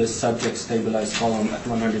on the subject stabilized column at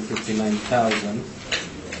 159,000.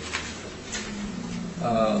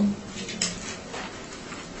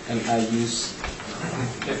 And I use.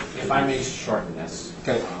 If I may shorten this.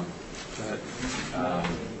 Okay. Go ahead.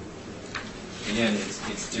 Again,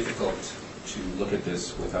 it's difficult to look at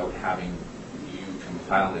this without having you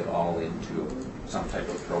compile it all into some type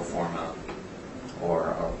of pro forma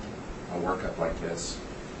or a workup like this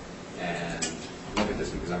and look at this,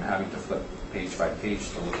 because I'm having to flip page by page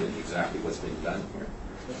to look at exactly what's been done here.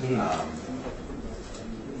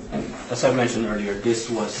 as I mentioned earlier, this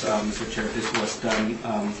was, Mr. Chair, this was done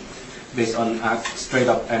based on straight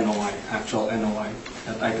up NOI, actual NOI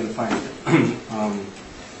that I can find.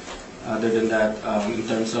 Other than that, in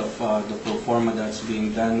terms of the pro forma that's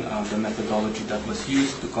being done, the methodology that was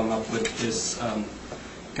used to come up with this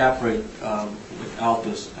cap rate with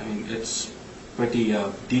Altus, I mean, it's pretty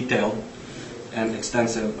detailed and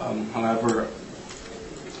extensive. However,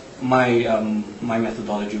 my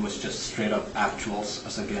methodology was just straight up actuals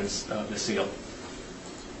as against the sale.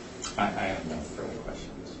 I have no further questions.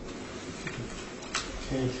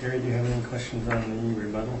 Okay, Carrie, do you have any questions on the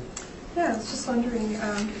rebuttal? Yeah, I was just wondering, do you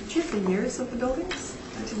have the years of the buildings?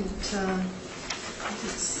 I didn't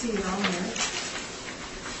see it on there.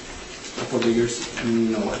 For the years,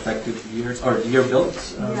 no, effective years, or year built?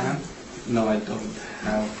 Yeah. Ma'am? No, I don't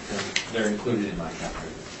have them. They're included in my cap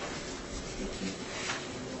rate. Thank you.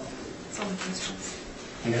 That's all my questions.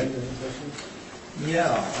 Ed, any questions?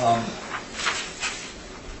 Yeah,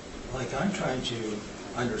 like I'm trying to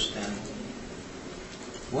understand,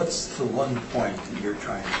 what's the one point that you're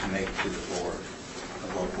trying to make to the board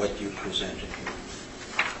about what you presented here?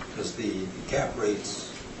 Because the cap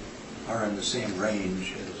rates are in the same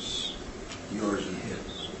range as yours and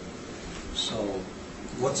his. So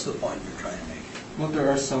what's the point you're trying to make? Well, there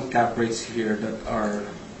are some cap rates here that are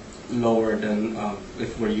lower than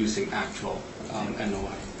if we're using actual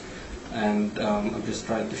NOI. And I'm just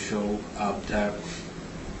trying to show that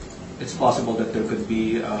it's possible that there could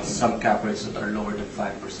be some cap rates that are lower than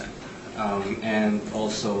 5%. And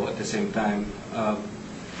also at the same time,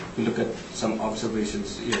 we look at some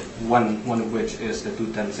observations, one of which is the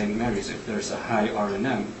 210 St. Mary's. If there's a high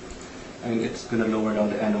R&M, I mean, it's going to lower down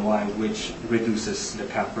the NOI, which reduces the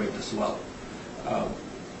cap rate as well.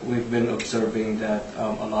 We've been observing that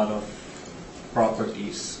a lot of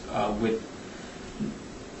properties with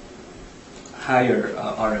higher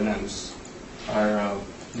R&Ms are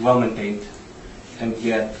well-maintained, and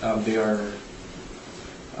yet they are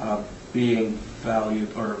being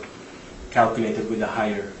valued or calculated with a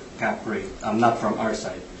higher cap rate, not from our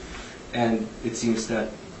side. And it seems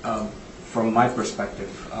that from my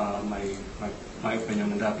perspective, my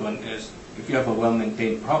opinion on that one is, if you have a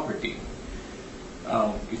well-maintained property,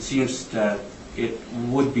 it seems that it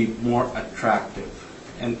would be more attractive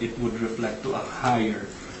and it would reflect to a higher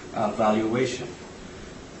valuation.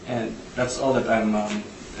 And that's all that I'm,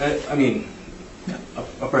 I mean,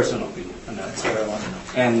 a personal opinion on that. That's what I want to know.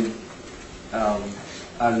 And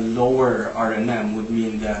a lower R&M would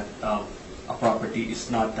mean that a property is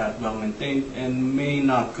not that well maintained and may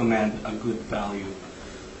not command a good value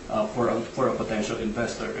for a potential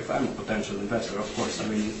investor. If I'm a potential investor, of course, I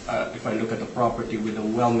mean, if I look at a property with a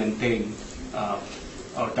well-maintained,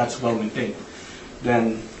 or that's well-maintained,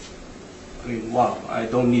 then, I mean, wow, I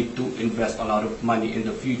don't need to invest a lot of money in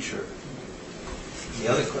the future. The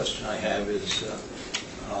other question I have is,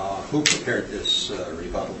 who prepared this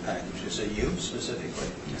rebuttal package? Is it you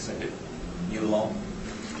specifically? Yes, I did. You alone?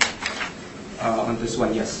 On this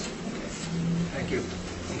one, yes. Thank you.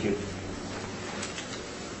 Thank you.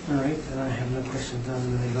 All right, I have no questions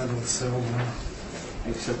on the rebuttal, so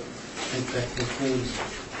Thanks, sir. I think that concludes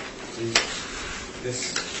this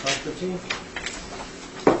property.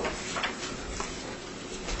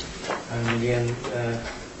 And again,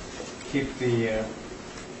 keep the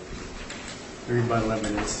rebuttal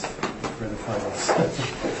evidence for the files.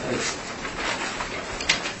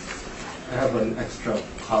 I have an extra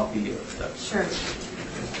copy of that. Sure.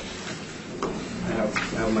 I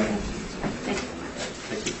have my own. Thank you.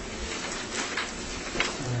 Thank you.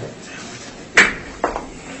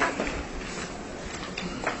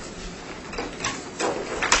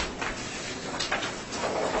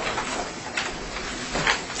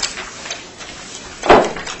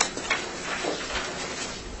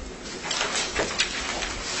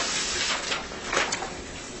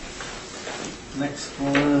 Next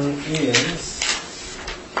one is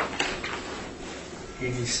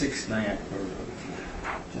 86 Niagara Road,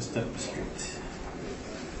 just up the street.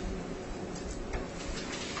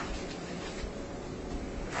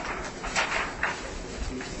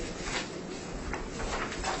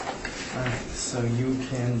 All right, so you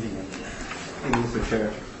can begin. Thank you, Mr.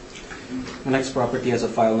 Chair. The next property has a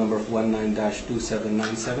file number of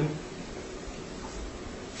 19-2797.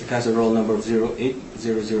 It has a roll number of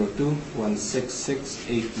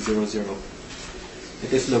 08002166800.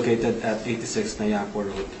 It is located at 86 Niagara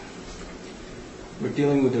Road. We're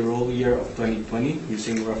dealing with the roll year of 2020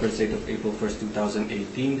 using reference date of April 1st,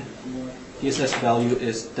 2018. TSS value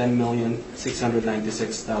is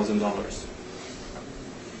 $10,696,000.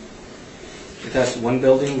 It has one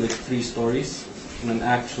building with 3 stories. in an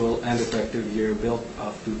actual and effective year built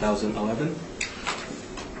of 2011.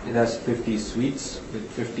 It has 50 suites with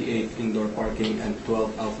 58 indoor parking and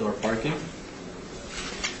 12 outdoor parking.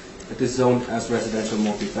 It is zoned as residential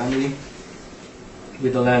multifamily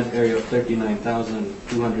with a land area of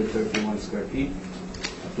 39,231 square feet,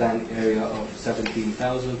 a planned area of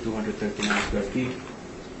 17,239 square feet,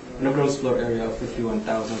 and a gross floor area of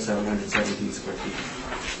 51,717 square feet.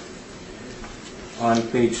 On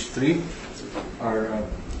page 3 are a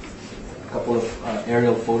couple of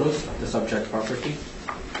aerial photos of the subject property.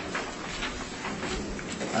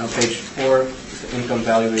 On page 4 is the income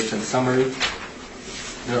valuation summary.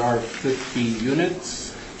 There are 50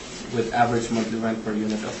 units with average monthly rent per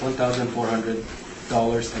unit of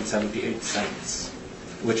 $1,400.78,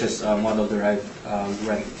 which is model-derived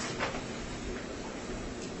rent.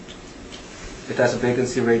 It has a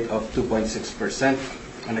vacancy rate of 2.6%,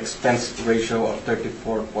 an expense ratio of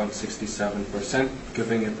 34.67%,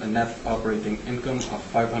 giving it a net operating income of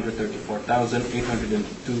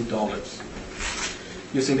 $534,802.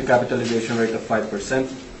 Using the capitalization rate of 5%,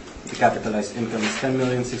 the capitalized income is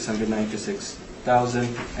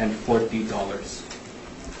 $10,696,040.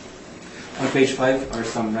 On page 5 are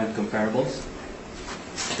some rent comparables.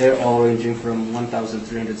 They're all ranging from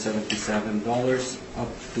 $1,377 up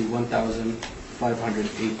to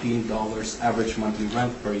 $1,518 average monthly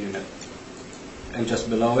rent per unit. And just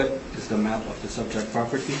below it is the map of the subject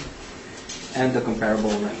property and the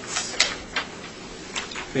comparable rents.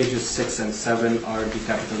 Pages 6 and 7 are the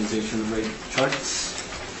capitalization rate charts.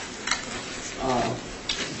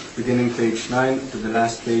 Beginning page 9 to the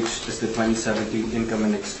last page is the 2017 income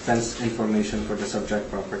and expense information for the subject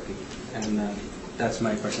property. And that's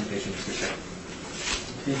my presentation, Mr. Chair.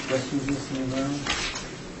 Any questions, Mr.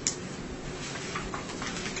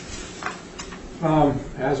 Navarro?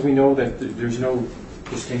 As we know that there's no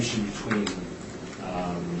distinction between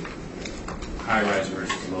high-rise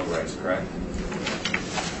versus low-rise, correct?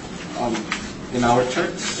 In our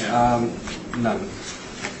church, Yeah. none.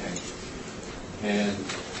 Okay. And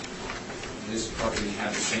this property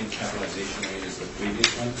had the same capitalization rate as the previous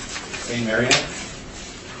one? Same area?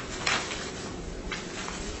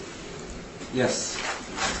 Yes,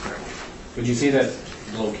 that's correct. Would you say that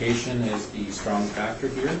location is the strong factor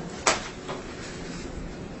here?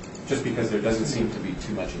 Just because there doesn't seem to be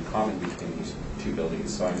too much in common between these two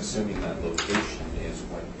buildings, so I'm assuming that location is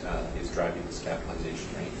what is driving this capitalization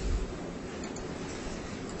rate.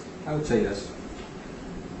 I would say yes.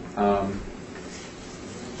 And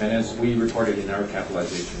as we reported in our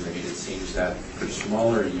capitalization rate, it seems that for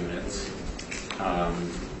smaller units,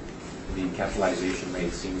 the capitalization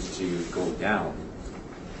rate seems to go down.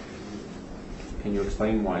 Can you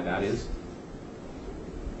explain why that is?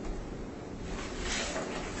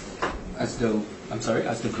 As the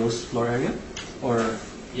gross floor area, or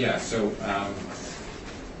Yeah, so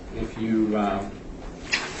if you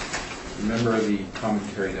remember the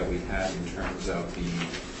commentary that we had in terms of the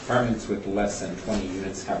apartments with less than 20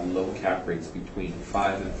 units have low cap rates between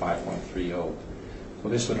 5 and 5.30. So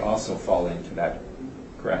this would also fall into that,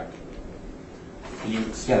 correct? Can you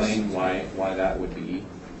explain why that would be?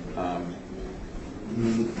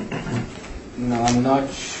 no, I'm not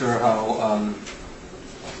sure how.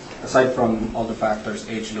 Aside from all the factors,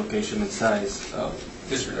 age, location, and size.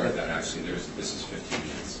 Disregard that, actually. This is 50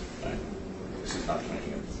 units. Right? This is not 20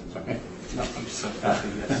 units. Sorry. No, I'm just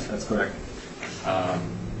yes, that's correct.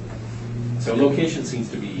 So location seems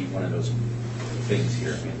to be one of those things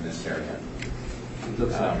here in this area. It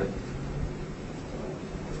looks like it.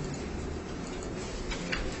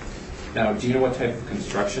 Now, do you know what type of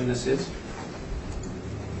construction this is?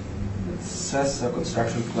 It says a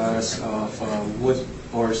construction class of wood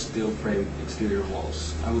or steel frame exterior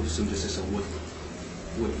walls. I would assume this is a wood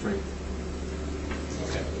frame.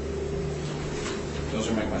 Okay. Those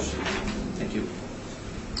are my questions. Thank you.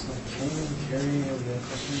 Okay, Carrie, you have any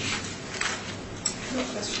questions? No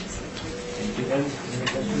questions, thank you. Thank you. Ed, any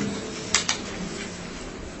questions?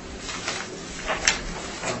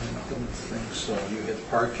 I don't think so. You had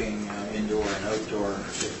parking, indoor and outdoor,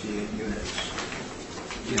 58 units.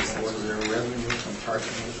 Yes. Was there revenue from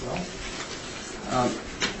parking as well?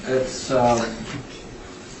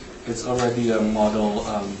 It's already a model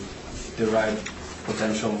derived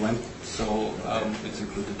potential rent, so it's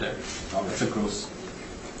included there. It's a gross.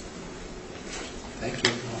 Thank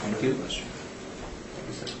you. Thank you.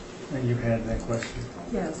 And you had that question.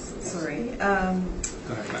 Yes, sorry. Go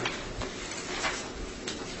ahead, ma'am.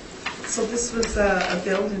 So this was a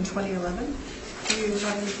build in 2011? Do you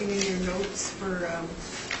have anything in your notes for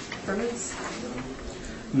permits?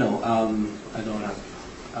 No, I don't have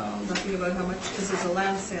Nothing about how much, because there's a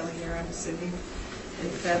land sale here, I'm assuming, in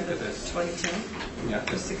Feb of It is. 2010, Yeah,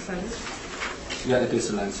 for 600. yeah, it is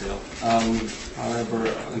a land sale. However,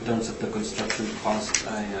 in terms of the construction cost,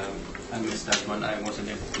 I missed that one. I wasn't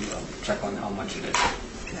able to check on how much it is.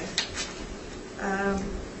 Okay.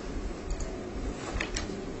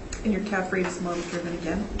 And your cap rate is model driven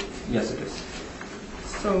again? Yes, it is.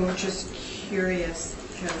 So just curious,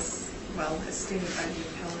 because, well, as stated by the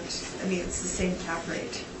appellant, I mean, it's the same cap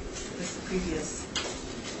rate as the previous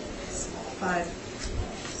 5%.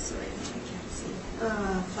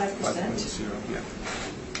 Yeah.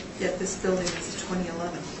 Yet this building was a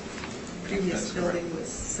 2011. Previous That's building was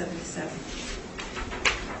 77.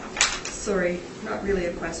 Sorry, not really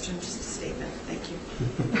a question, just a statement. Thank you.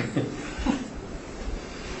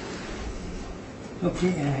 Okay,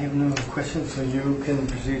 I have no questions, so you can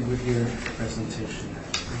proceed with your presentation.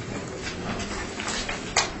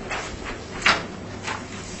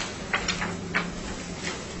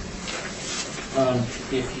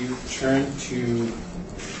 If you turn to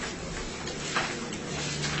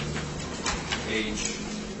page,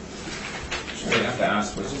 actually, I have to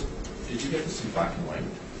ask, did you get this in black and white?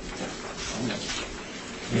 Oh, no.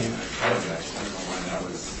 Yeah, I apologize. I don't know why that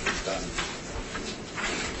was done.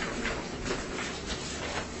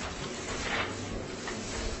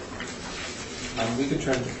 We could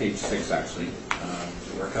turn to page 6, actually,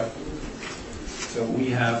 to work up. So we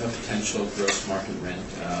have a potential gross market rent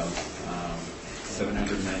of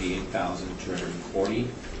 $798,240.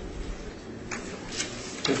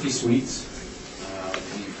 50 suites.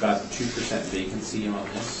 We've got 2% vacancy on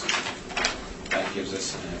this. That gives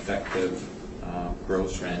us an effective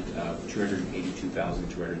gross rent of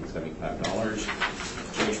 $282,275,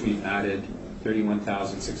 to which we've added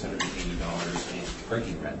 $31,680 in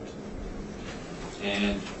parking rent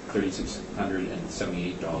and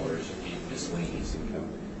 $3,678 in miscellaneous income,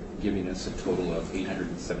 giving us a total of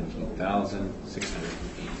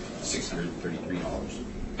 $817,633.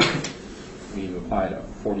 We've applied a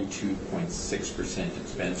 42.6%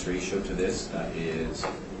 expense ratio to this. That is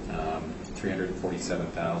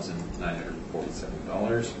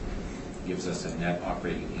 $347,947. Gives us a net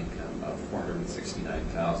operating income of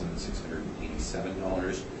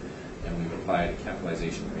 $469,687. And we've applied a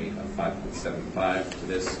capitalization rate of 5.75 to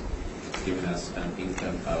this, giving us an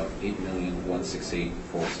income of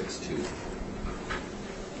 $8,168,462.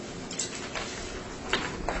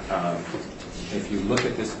 If you look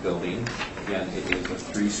at this building, again, it is a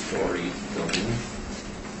 3-story building.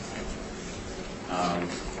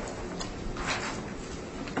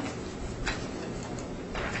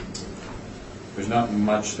 There's not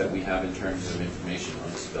much that we have in terms of information on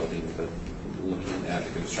this building, but looking at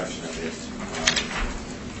the construction of it,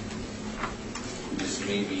 this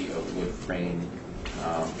may be a wood frame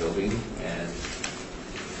building, and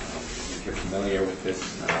if you're familiar with this,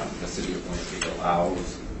 the city of Winnipeg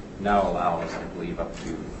now allows, I believe, up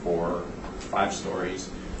to 4 or 5 stories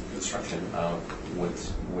construction of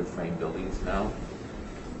wood frame buildings now.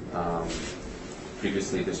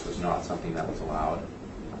 Previously, this was not something that was allowed.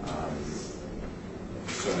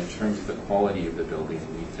 So in terms of the quality of the building,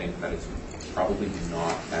 we think that it's probably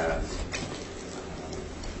not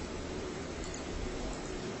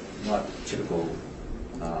typical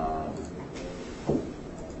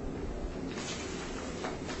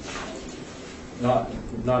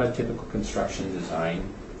not a typical construction design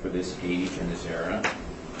for this age and this era.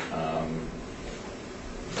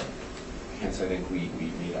 Hence, I think we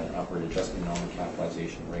made an upward adjustment on the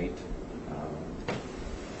capitalization rate.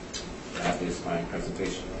 That is my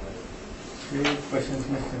presentation. Any questions,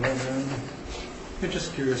 Mr. Boardroom? I'm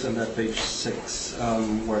just curious on that page 6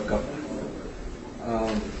 workup.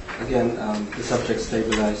 Again, the subject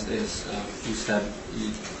stabilized is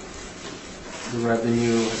the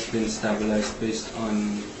revenue has been stabilized based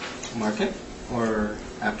on market or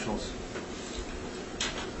actuals?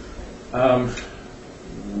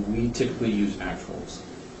 We typically use actuals.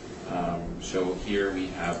 So here we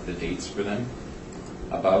have the dates for them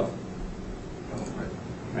above.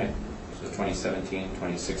 Right? So 2017,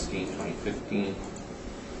 2016, 2015.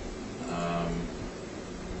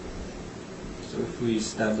 So if we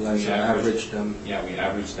stabilize or average them? Yeah, we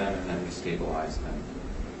average them and then we stabilize them.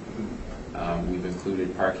 We've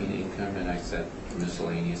included parking income, and I said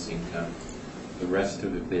miscellaneous income. The rest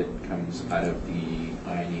of the bit comes out of the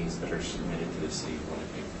INEs that are submitted to the city of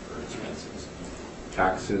Winnipeg for expenses.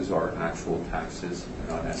 Taxes are actual taxes, they're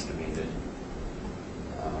not estimated.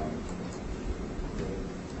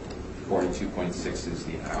 42.6 is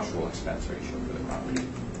the actual expense ratio for the property.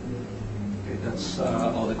 Okay, that's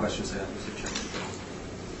all the questions I have, Mr. Chairman.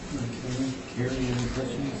 Okay, Carrie, any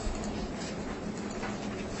questions?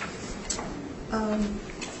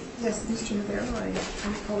 Yes, Mr. Navarro, I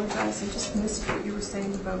apologize, I just missed what you were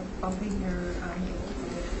saying about bumping your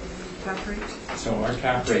cap rate. So our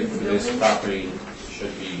cap rate for this property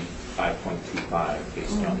should be 5.25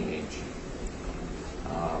 based on the age.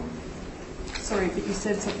 Sorry, but you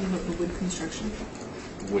said something about the wood construction.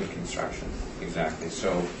 Wood construction, exactly.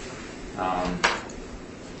 So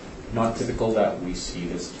not typical that we see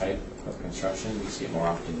this type of construction. We see it more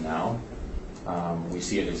often now. We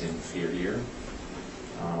see it as inferior.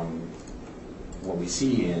 What we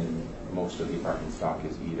see in most of the apartment stock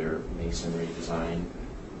is either masonry design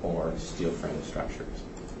or steel frame structures.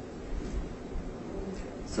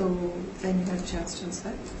 So then you had a chance to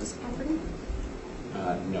inspect this property?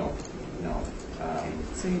 No. Okay,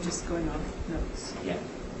 so you're just going off notes. Yeah.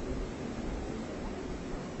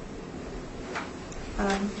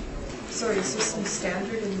 Sorry, is this some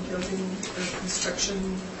standard in building or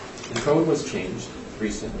construction? The code was changed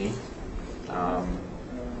recently.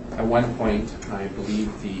 At one point, I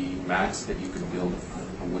believe the max that you could build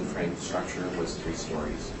a wood frame structure was 3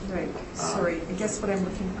 stories. Right, sorry, I guess what I'm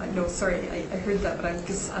looking, no, sorry, I heard that, but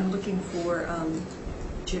I'm looking for,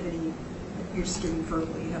 do you have any, you're just giving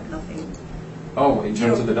verbally, you have nothing? Oh, in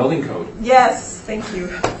terms of the building code? Yes, thank you.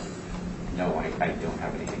 No, I don't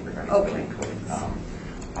have anything regarding the Okay. building code.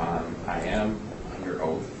 I am under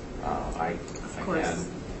oath. I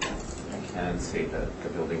can say that the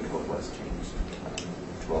building code was changed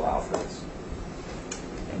to allow for this.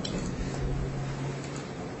 Thank you.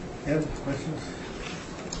 Ed, questions?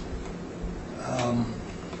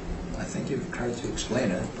 I think you've tried to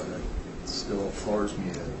explain it, but it still floors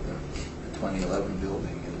me that the 2011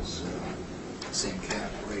 building is the same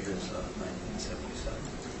cap rate as 1977.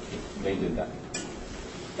 They did that.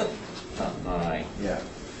 Not I. Yeah,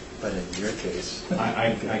 but in your case,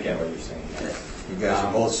 I get what you're saying. you guys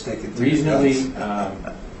are both sticking to Reasonably, your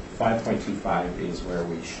guns. 5.25 is where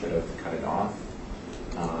we should have cut it off.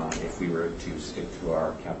 If we were to stick to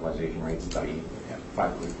our capitalization rate study,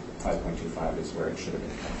 5.25 is where it should have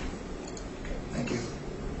been cut. Okay, thank you.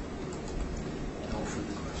 No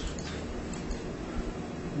further questions.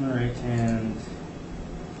 All right, and,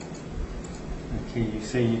 okay, you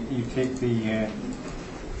say you take the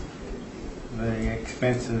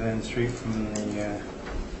expenses then straight from the,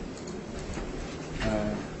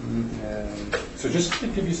 So just to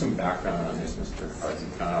give you some background on this, Mr. Hardin,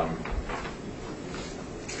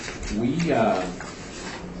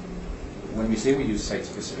 when we say we use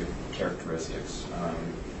site-specific characteristics,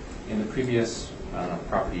 in the previous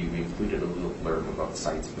property we included a little blurb about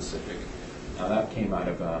site-specific. Now that came out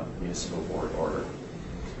of a municipal board order.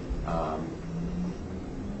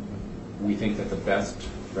 We think that the best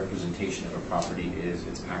representation of a property is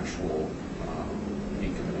its actual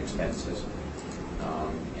income and expenses.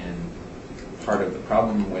 And part of the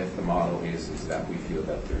problem with the model is that we feel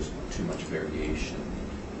that there's too much variation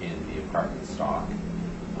in the apartment stock,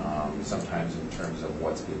 sometimes in terms of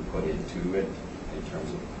what's been put into it, in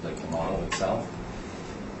terms of like the model itself.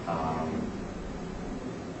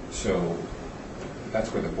 So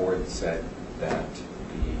that's where the board said that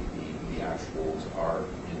the actuals are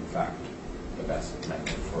in fact the best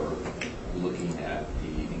method for looking at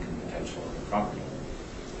the income potential of the property.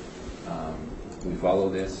 We follow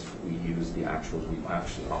this, we use the actuals, we've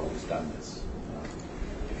actually always done this.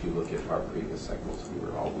 If you look at our previous cycles, we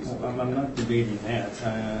were always I'm not debating that.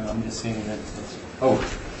 I'm just saying that Oh,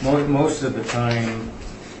 most of the time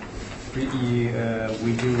we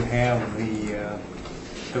do have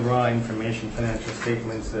the raw information, financial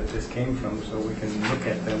statements that this came from, so we can look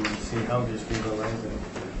at them and see how they stabilize and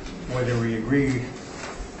whether we agree.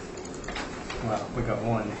 Well, we got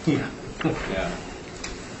one here. yeah.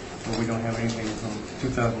 But we don't have anything from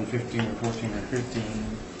 2015 or 14 or 15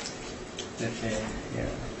 that, yeah,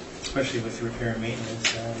 especially with repair and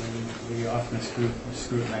maintenance. We often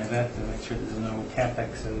scrutinize that to make sure there's no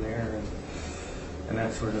capex in there and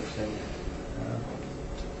that sort of thing.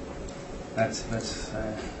 That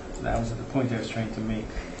was the point I was trying to make.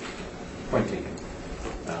 Point taken.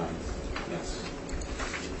 Yes.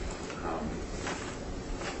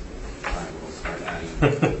 I will start adding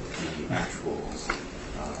the actuals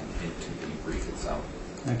into the brief itself.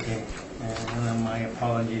 Okay, and then my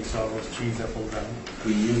apologies, all those trees that will down.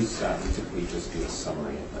 We use, we typically just do a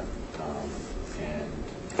summary of them, and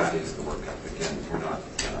that is the workup. Again, we're not,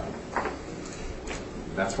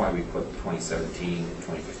 that's why we put 2017,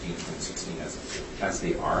 2015, 2016 as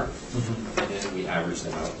they are, and then we average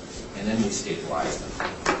them out, and then we stabilize them.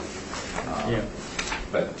 Yeah.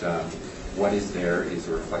 But what is there is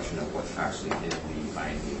a reflection of what's actually in the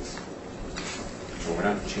findings. So we're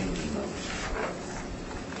not changing those.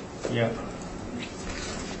 Yeah.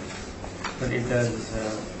 but it does,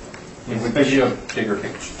 It would give you a bigger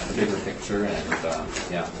picture, and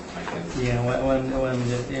yeah, I can.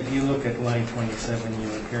 yeah, if you look at line 27,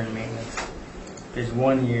 you repair and maintenance, there's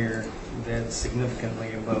 1 year that's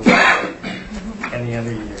significantly above any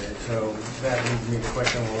other year. So that leads me to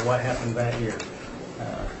question, well, what happened that year?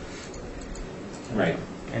 Right.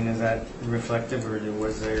 And is that reflective, or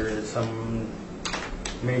was there some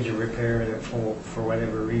major repair that for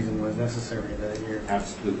whatever reason was necessary that year?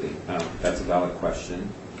 Absolutely. That's a valid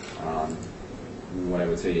question. What I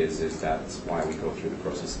would say is that's why we go through the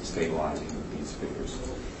process of stabilizing these figures.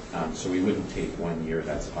 So we wouldn't take 1 year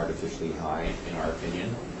that's artificially high, in our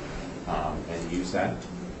opinion, and use that.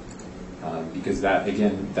 Because that,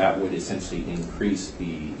 again, that would essentially increase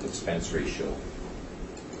the expense ratio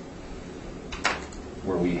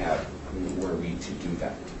were we to do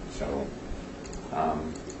that. So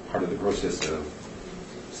part of the process of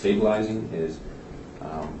stabilizing is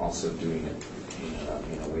also doing it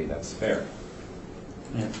in a way that's fair.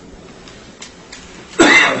 Yeah.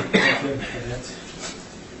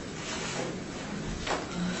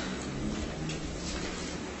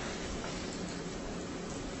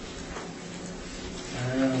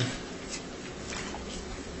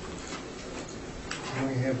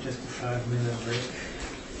 We have just a 5-minute break,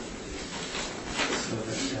 so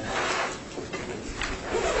that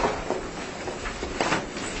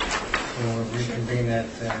we'll reconvene at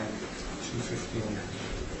 2:15.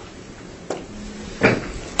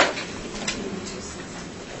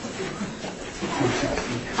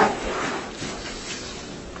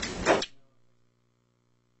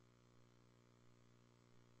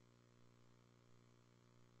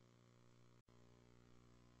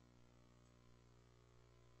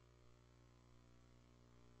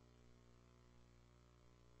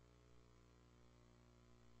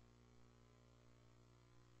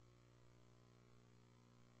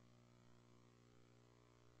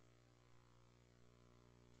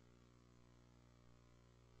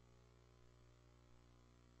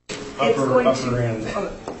 Upper end. Oh,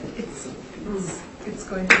 it's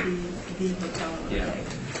going to be the hotel in Yeah.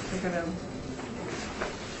 Winnipeg. They're going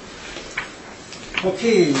to.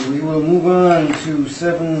 Okay, we will move on to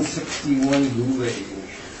 761 Goulet.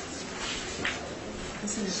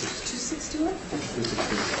 Isn't it 261?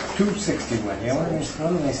 261, yeah, what am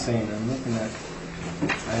I saying? I'm looking at, I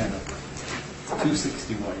don't know,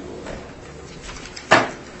 261 Goulet. I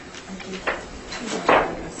think $2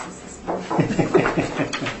 addresses this morning.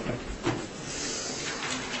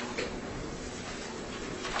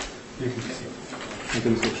 You can see. Thank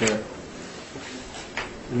you, Mr. Chair.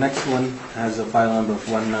 The next one has a file number of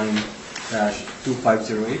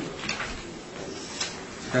 19-2508. It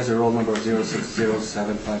has a roll number of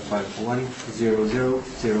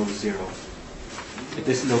 06075510000. It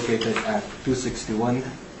is located at 261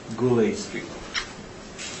 Goulet Street.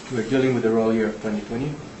 We're dealing with the roll year of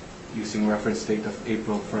 2020, using reference date of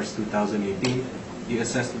April 1st, 2018. The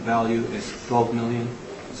assessed value is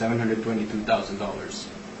 $12,722,000.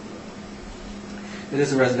 It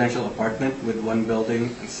is a residential apartment with 1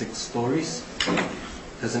 building and 6 stories. It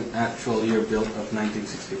has an actual year built of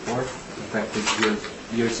 1964, effective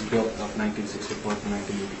years built of 1964 to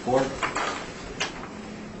 1984.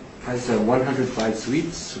 Has 105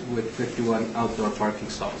 suites with 51 outdoor parking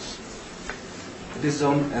stalls. It is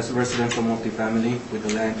zoned as a residential multifamily with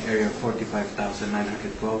a land area of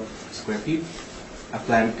 45,912 square feet, a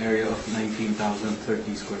planned area of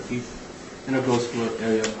 19,030 square feet, and a gross floor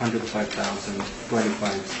area of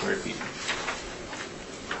 105,025 square feet.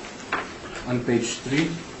 On page 3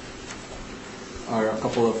 are a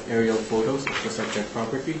couple of aerial photos of the subject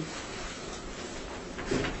property.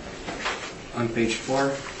 On page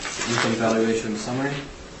 4, income valuation summary.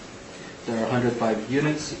 There are 105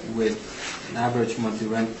 units with an average monthly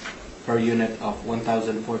rent per unit of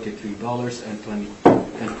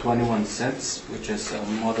 $1,043.21, which is a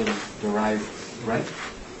model-derived rent.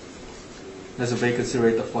 There's a vacancy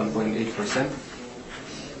rate of 1.8%,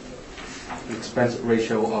 expense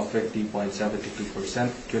ratio of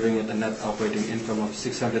 50.72%, giving it a net operating income of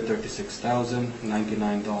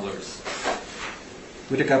 $636,099.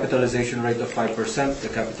 With a capitalization rate of 5%, the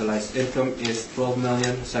capitalized income is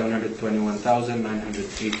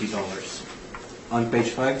 $12,721,980. On page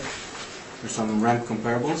 5, there's some rent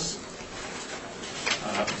comparables.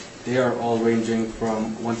 They are all ranging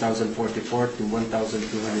from $1,044 to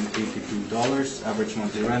 $1,282 average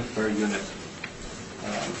monthly rent per unit.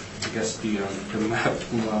 I guess the map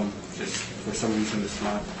just for some reason is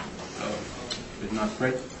not did not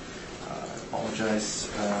print. I apologize.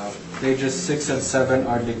 Pages 6 and 7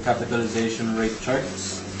 are the capitalization rate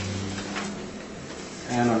charts,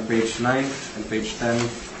 and on page 9 and page 10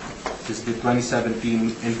 This is the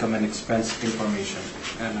 2017 income and expense information,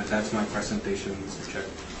 and that's my presentation, Mr. Chair.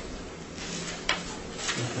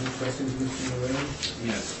 Any questions, Mr. Moreno?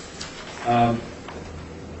 Yes.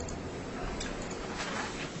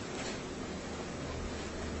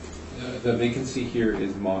 The vacancy here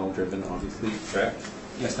is model-driven, obviously, correct?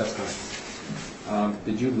 Yes, that's correct.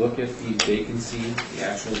 Did you look at the vacancy, the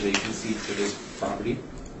actual vacancy for this property?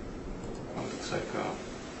 Looks like,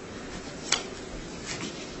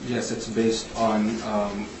 yes, it's based on,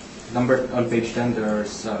 number, on page 10,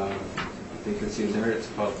 there's vacancy in there, it's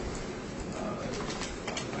about,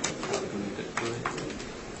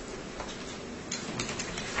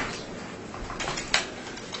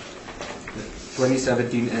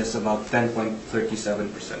 2017 is about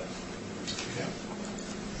 10.37%.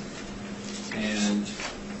 And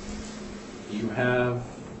you have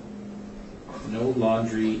no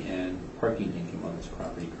laundry and parking income on this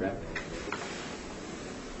property, correct?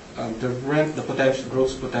 The rent, the potential,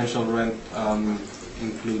 gross potential rent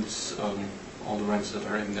includes all the rents that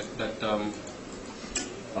are in that,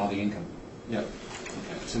 All the income? yeah,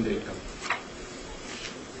 Okay. it's in the income.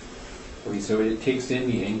 Okay, so it takes in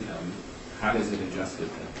the income. How does it adjust it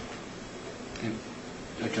then?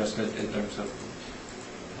 Adjusted in terms of,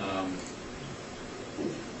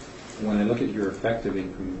 When I look at your effective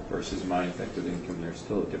income versus my effective income, there's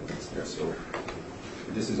still a difference there. So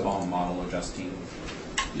this is all model adjusting.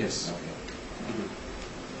 yes.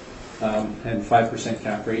 Okay. And 5%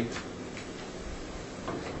 cap rate.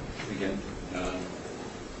 Again,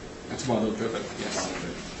 It's model driven, yes. model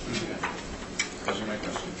driven. Okay. Those are my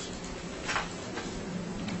questions.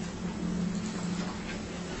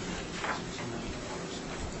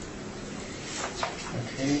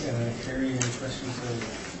 Okay, Carrie, any questions of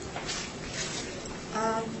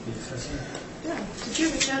the assessor? Yeah, did you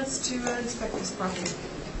have a chance to inspect this property?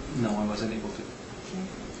 No, I wasn't able to.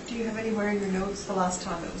 Do you have anywhere in your notes the last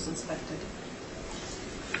time it was inspected?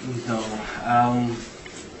 No,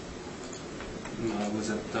 no, I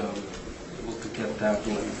wasn't able to get that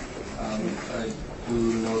one. I do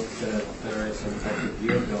note that there is an effective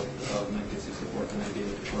year built of 1964 to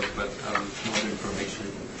 1984, but no other information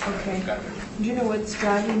Okay. gathered. Do you know what's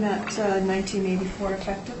driving that 1984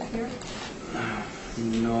 effective here?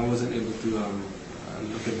 No, I wasn't able to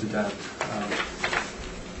look into that.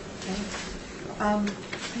 Okay.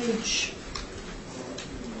 Page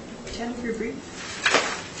 10 of your brief.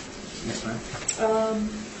 Yes, ma'am.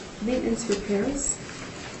 Maintenance repairs.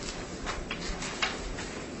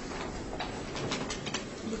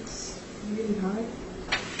 Looks really high.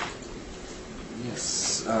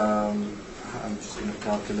 Yes, I'm just going to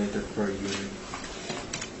calculate it per unit.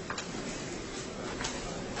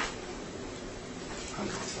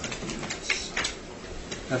 105 units.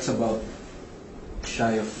 That's about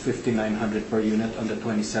shy of 5,900 per unit on the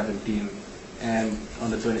 2017, and on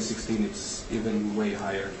the 2016 it's even way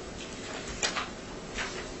higher.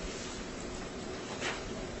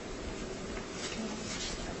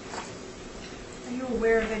 Are you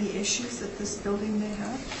aware of any issues that this building may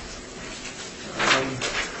have? I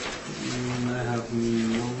have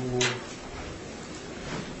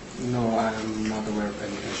no, I'm not aware of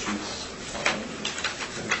any issues.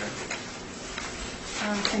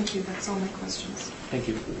 Thank you, that's all my questions. Thank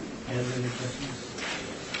you. Ed, any questions?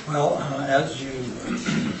 Well, as you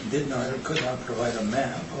did not or could not provide a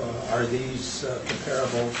map, are these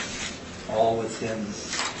comparable, all within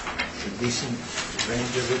a decent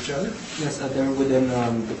range of each other? Yes, they're within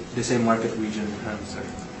the same market region, sir.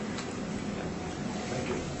 Thank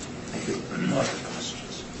you. Thank you. No other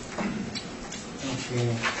questions.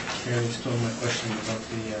 Okay, Carrie stole my question about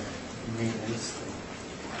the maintenance,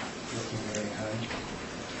 looking very high.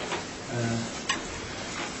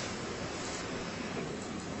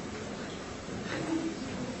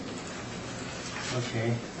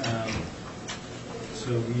 Okay,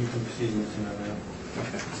 so you can proceed with another.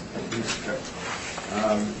 Okay. Thank you, Mr. Chair.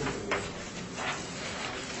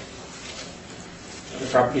 The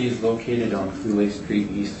property is located on Foulet Street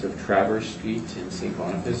east of Traverse Street in St.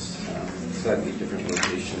 Boniface. Slightly different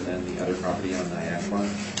location than the other property on Niagara.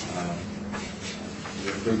 The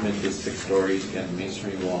improvement is 6 stories, again,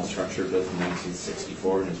 masonry wall structure built in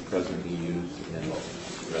 1964 and is presently used in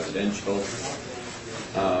residential.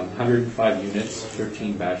 105 units,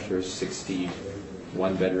 13 bachelors,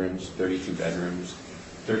 61 bedrooms, 32 bedrooms,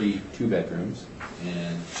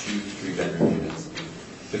 and 2 3-bedroom units.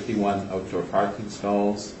 51 outdoor parking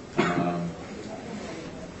stalls.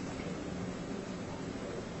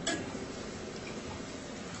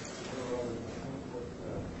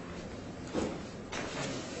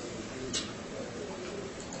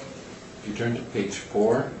 If you turn to page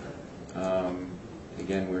 4,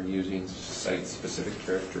 Again, we're using site-specific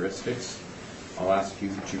characteristics. I'll ask you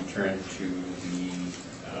to turn to the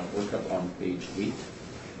workup on page 8.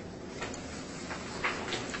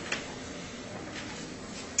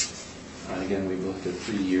 And again, we've looked at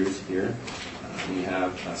 3 years here. We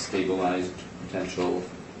have a stabilized potential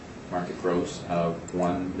market gross of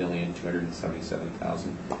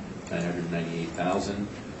 $1,277,998,000.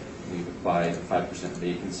 We've applied a 5%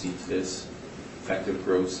 vacancy to this, effective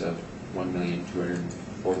gross of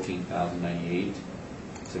 $1,214,098.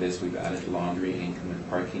 To this, we've added laundry income and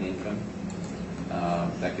parking income.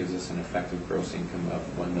 That gives us an effective gross income of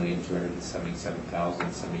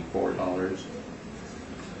 $1,277,074.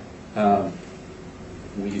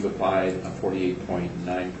 We've applied a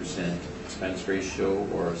 48.9% expense ratio,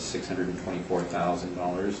 or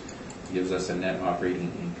 $624,000. Gives us a net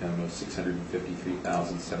operating income of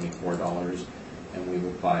 $653,074, and we've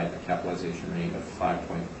applied a capitalization rate of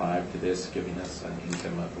 5.5 to this, giving us an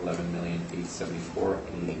income of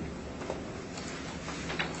 $11,874,080.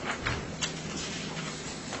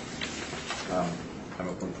 I'm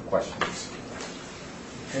open for questions.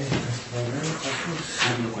 Okay, Mr. Baldwin, any questions? I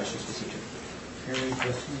have no questions, Mr. Chair. Any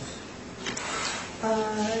questions?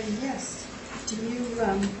 Yes. Do you,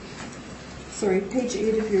 sorry, page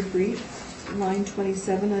 8 of your brief, line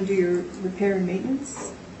 27, under your repair and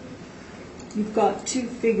maintenance, you've got 2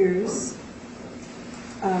 figures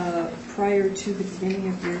prior to the beginning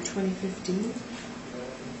of year 2015.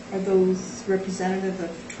 Are those representative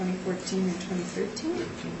of 2014 and 2013?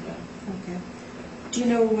 Okay. Do you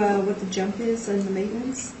know what the jump is in the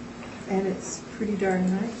maintenance? And it's pretty darn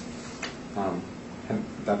high. And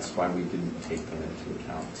that's why we didn't take them into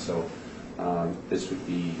account. So this would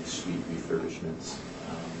be suite refurbishments.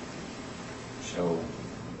 So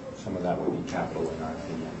some of that would be capital in our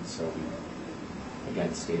opinion. So we,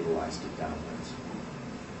 again, stabilized it downwards.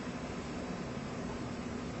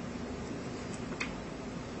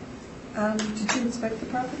 Did you inspect the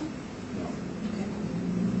property? No. Okay.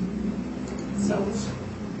 Notes.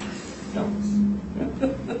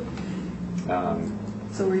 Yeah.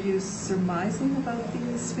 So were you surmising about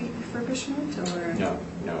the suite refurbishment, or?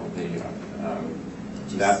 No, they,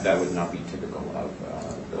 that would not be typical of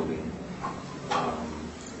a building.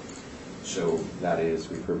 So that is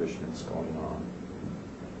refurbishments going on.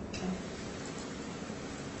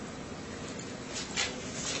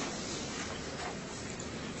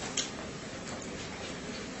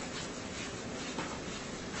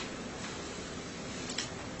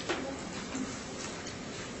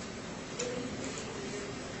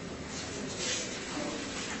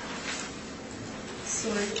 So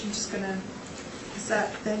I'm just gonna, is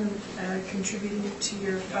that then contributing to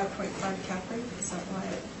your 5.5 cap rate? Is that why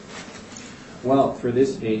it? Well, for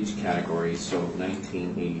this age category, so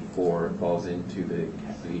 1984 falls into the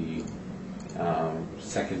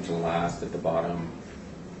second to last at the bottom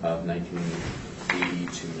of 1980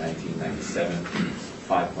 to 1997,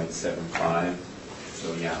 5.75.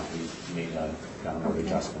 So yeah, we made a downward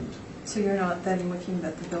adjustment. So you're not then looking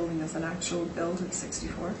that the building is an actual build at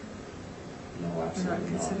 64? No, You're absolutely not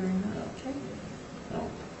considering that? No. Okay. No.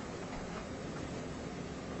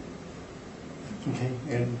 Okay,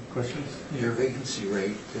 any questions? Your vacancy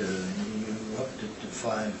rate, you upped it to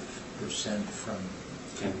 5% from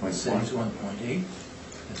 10.1. 1.8.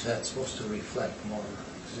 Is that supposed to reflect more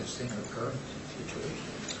existing or current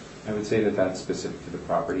situation? I would say that that's specific to the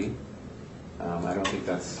property. I don't think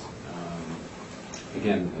that's,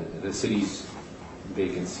 again, the city's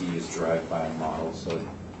vacancy is derived by a model, so it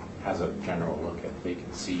has a general look at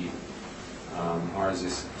vacancy. Ours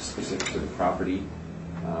is specific to the property.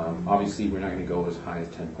 Obviously, we're not going to go as high as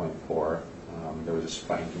 10.4. There was a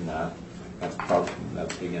spike in that. That's probably,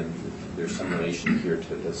 again, there's some relation here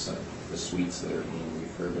to this, the suites that are being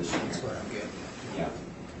refurbished here. That's what I'm getting at. Yeah.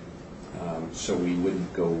 So we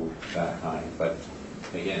wouldn't go that high, but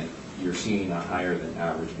again, you're seeing a higher than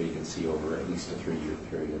average vacancy over at least a 3-year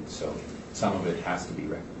period, so some of it has to be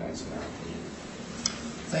recognized in our opinion.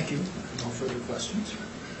 Thank you. No further questions?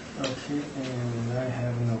 Okay, and I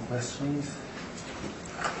have no questions.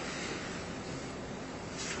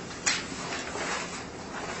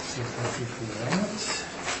 So thank you for that.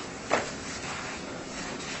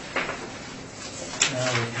 Now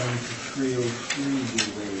we come to 303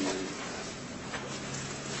 delay.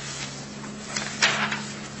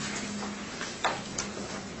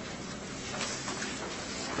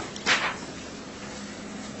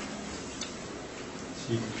 So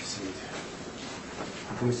you can proceed.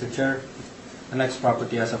 Thank you, Mr. Chair. The next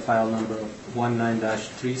property has a file number of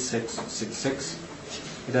 19-3666.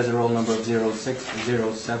 It has a roll number of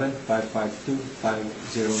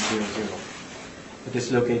 06075525000. It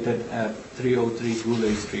is located at 303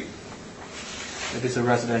 Goulet Street. It is a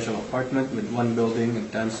residential apartment with one building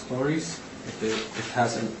and 10 stories. It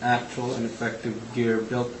has an actual and effective year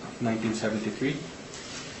built of 1973.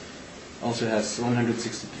 Also has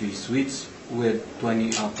 163 suites with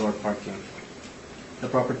 20 outdoor parking. The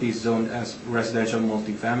property is zoned as residential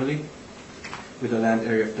multifamily with a land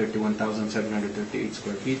area of 31,738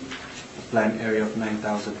 square feet, a planned area of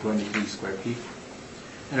 9,023 square feet,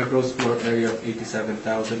 and a gross floor area of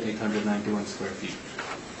 87,891 square feet.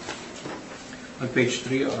 On page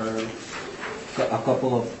 3 are a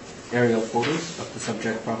couple of aerial photos of the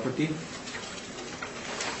subject property.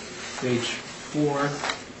 Page 4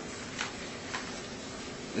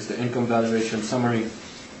 is the income valuation summary.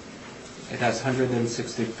 It has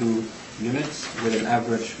 162 units with an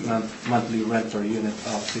average monthly rent per unit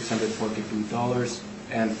of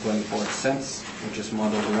 $642.24, which is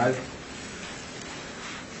model derived.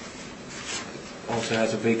 It also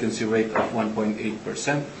has a vacancy rate of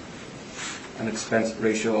 1.8%, an expense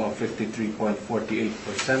ratio of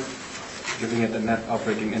 53.48%, giving it a net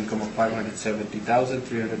operating income of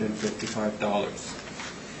 $570,355.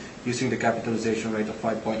 Using the capitalization rate of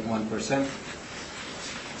 5.1%,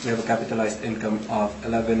 we have a capitalized income of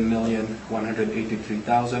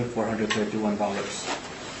 $11,183,431.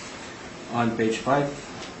 On page 5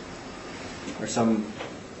 are some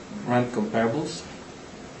rent comparables.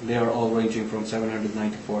 They are all ranging from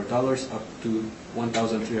 $794 up to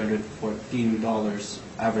 $1,314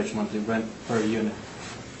 average monthly rent per unit.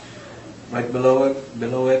 Right below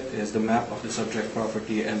it is the map of the subject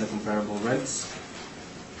property and the comparable rents.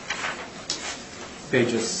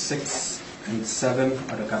 Pages 6 and 7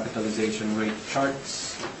 are the capitalization rate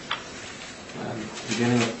charts.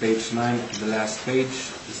 Beginning at page 9, the last page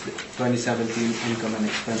is the 2017 income and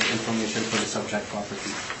expense information for the subject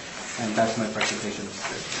property. And that's my presentation.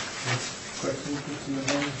 Questions, Mr.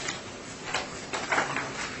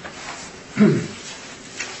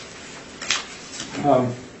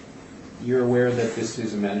 Madonna? You're aware that this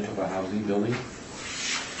is a Manitoba housing building?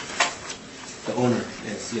 The owner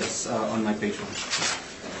is, yes, on my page 1.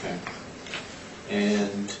 Okay.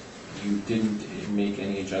 And you didn't make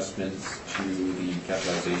any adjustments to the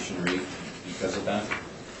capitalization rate because of that?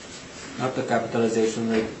 Not the capitalization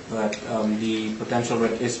rate, but the potential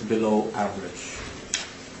rate is below average.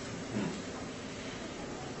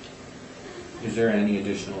 Is there any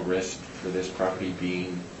additional risk for this property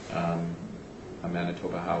being a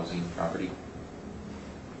Manitoba housing property,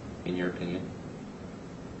 in your opinion?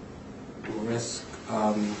 Risk,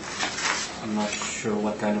 I'm not sure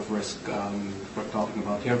what kind of risk we're talking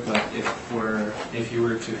about here, but If you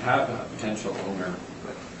were to have a potential owner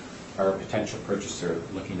or a potential purchaser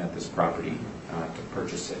looking at this property to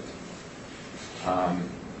purchase it,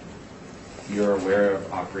 you're aware of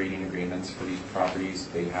operating agreements for these properties.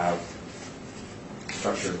 They have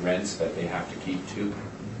structured rents that they have to keep to.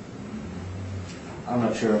 I'm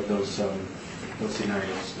not sure of those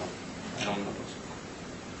scenarios. No, I don't know those.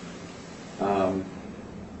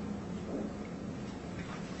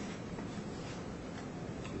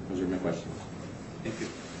 Those are my questions. Thank you.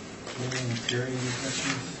 Gary, any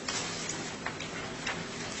questions?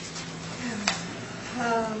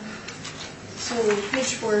 So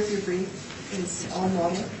page 4 of your brief is all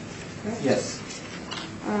model, correct? Yes.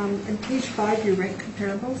 And page 5, your rent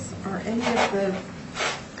comparables, are any of the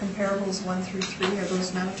comparables 1 through 3, are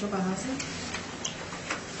those Manitoba housing?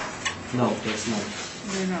 No, there's no.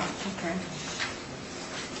 They're not, okay.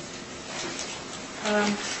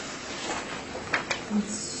 And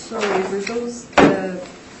so were those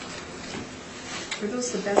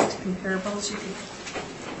the best comparables you could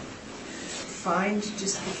find,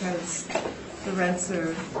 just because the rents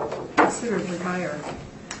are considerably higher?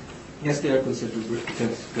 Yes, they are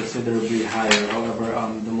considerably higher. However,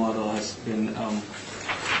 the model has been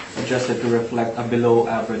adjusted to reflect a below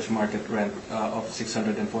average market rent of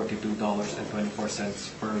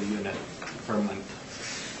 $642.24 per unit per month.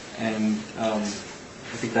 And I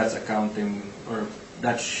think that's accounting, or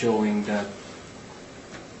that's showing that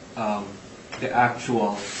the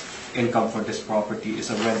actual income for this property is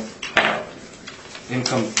a rent,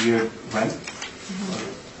 income geared rent.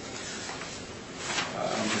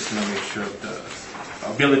 I'm just going to make sure of the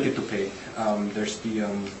ability to pay. There's the,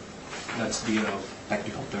 that's the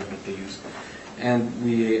technical term that they use. And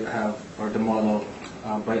we have, or the model,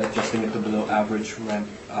 by adjusting it to below average rent,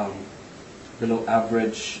 below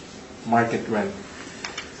average market rent,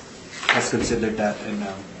 has considered that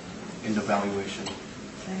in the valuation.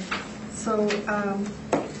 Okay. So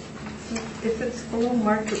if it's below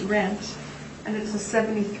market rent and it's a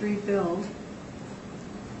 73 build,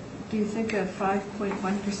 Do you think a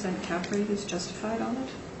 5.1% cap rate is justified on it?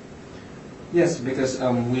 Yes, because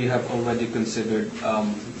we have already considered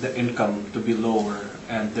the income to be lower,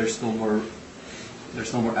 and there's no more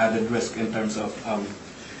added risk in terms of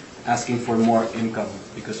asking for more income,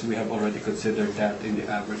 because we have already considered that in the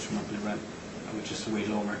average monthly rent, which is way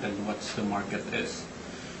lower than what the market is.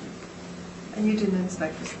 And you didn't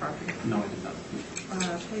inspect this property? No, I did not.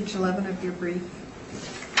 Page 11 of your brief.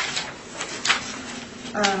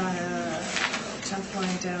 10th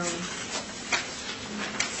line down.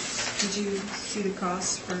 Did you see the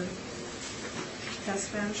costs for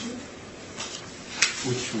pest management?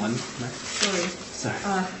 Which one? Sorry.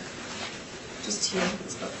 Just here,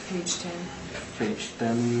 it's about page 10. Page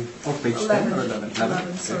 10. Oh, page 10 11. or 11?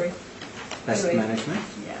 11, sorry. Pest Anyway. management.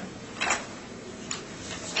 Yeah.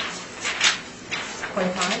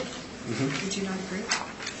 Quite high? Mm-hmm. Would you not agree?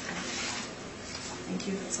 Thank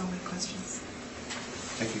you, that's all my questions.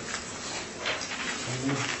 Thank you.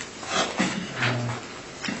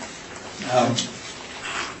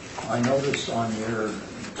 I noticed on your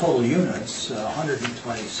total units,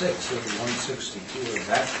 126 of the 162 are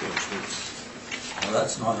bachelor suites. Well,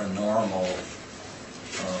 that's not a normal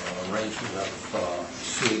arrangement of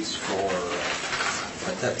suites for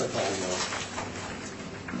a typical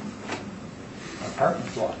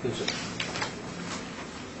apartment block, is it?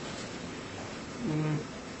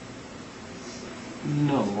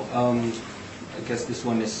 No, I guess this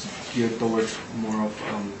one is geared towards more of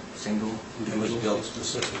single It was individuals. built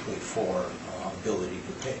specifically for ability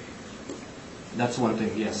to pay. That's one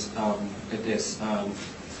thing, yes. It is,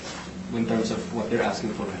 in terms of what they're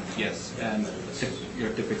asking for, yes. And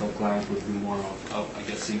your typical client would be more of I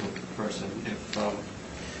guess, single person if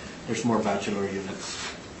there's more bachelor units.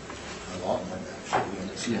 A lot more bachelor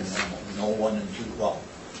units. than Yes. normal. No 1 and 2, well,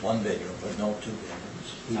 1 bedroom, but no 2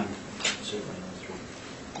 bedrooms. None. Certainly no 3.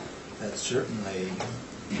 That certainly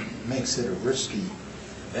makes it a risky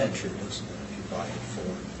venture, doesn't it, if you buy it for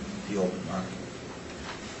the open market?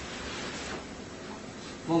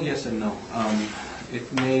 Well, yes and no.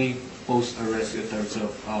 It may pose a risk in terms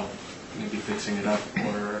of maybe fixing it up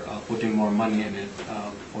or putting more money in it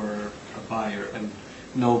for a buyer. And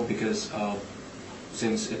no, because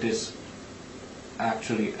since it is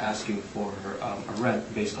actually asking for a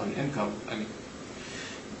rent based on income, I mean,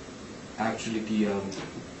 actually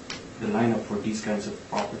the lineup for these kinds of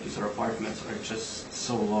properties or apartments are just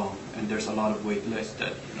so long, and there's a lot of wait lists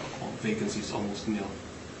that vacancies almost nil,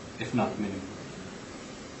 if not minimum.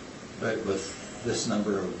 But with this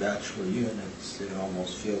number of bachelor units, it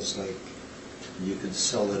almost feels like you could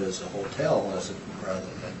sell it as a hotel rather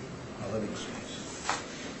than a living space.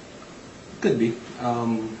 Could be,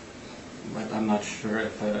 but I'm not sure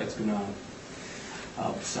if it's gonna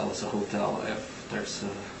sell as a hotel if there's a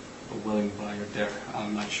willing buyer there.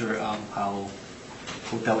 I'm not sure how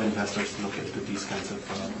hotel investors look into these kinds of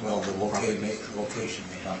Well, the properties. location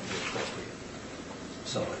may not be appropriate,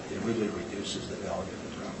 so it really reduces the value of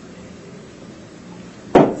the property.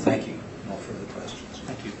 Thank you. No further questions.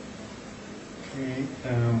 Thank you.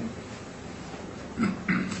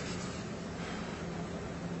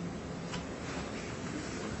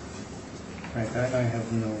 Okay, right, I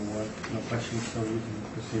have no questions, so you can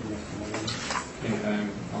proceed, Mr. Mullen. Okay,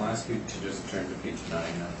 I'll ask you to just turn to page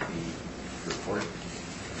 9 of the report.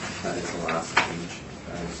 That is the last page.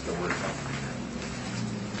 That is the word document.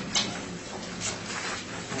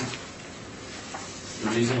 The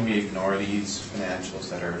reason we ignore these financials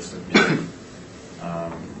that are submitted,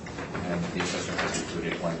 and the assessor has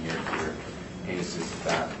included 1 year here, is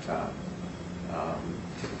that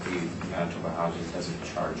typically Manitoba Housing doesn't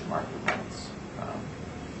charge market rents,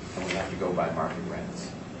 and we have to go by market rents.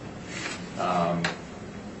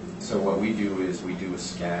 So what we do is we do a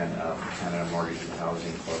scan of Canada Mortgage and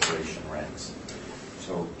Housing Corporation rents.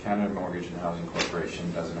 So Canada Mortgage and Housing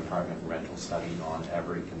Corporation does an apartment rental study on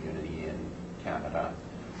every community in Canada,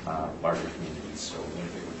 larger communities, so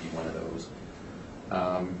Winnipeg would be one of those.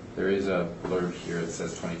 There is a blurb here that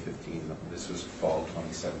says 2015. This was fall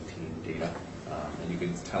 2017 data, and you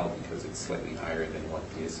can tell because it's slightly higher than what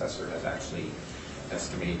the assessor has actually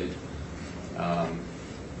estimated.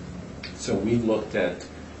 So we looked at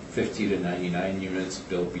 50 to 99 units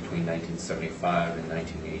built between 1975 and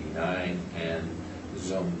 1989, and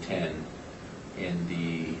Zone 10 in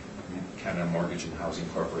the Canada Mortgage and Housing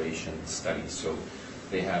Corporation study. So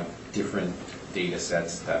they have different data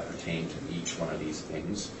sets that pertain to each one of these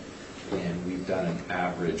things, and we've done an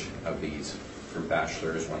average of these for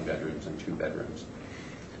bachelors, 1 bedrooms, and 2 bedrooms.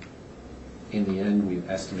 In the end, we've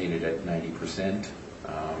estimated at 90%.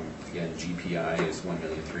 Again, GPI is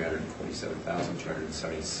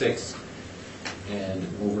 1,347,276. and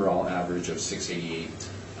an overall average of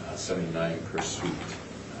 $688.79 per suite.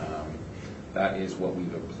 That is what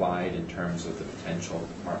we've applied in terms of the potential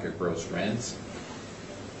market gross rents.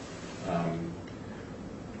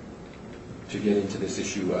 To get into this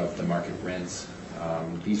issue of the market rents,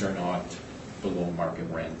 these are not below market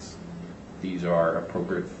rents. These are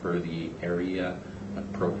appropriate for the area,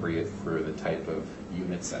 appropriate for the type of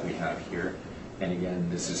units that we have here. And again,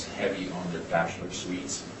 this is heavy on the bachelor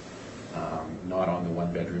suites, not on the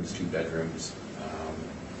 1 bedrooms, 2 bedrooms.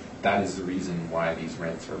 That is the reason why these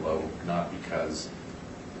rents are low, not because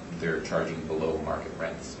they're charging below market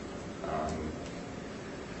rents.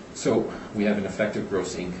 So we have an effective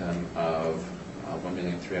gross income of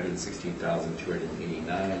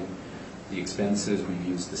 $1,316,289. The expenses, we've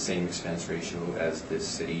used the same expense ratio as this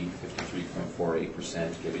city,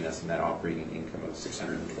 53.48%, giving us a net operating income of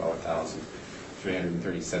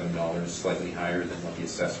 $612,337, slightly higher than what the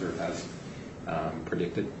assessor has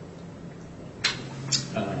predicted.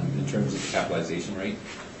 In terms of the capitalization rate,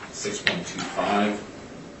 6.25.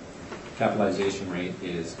 Capitalization rate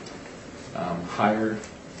is higher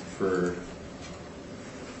for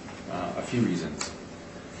a few reasons.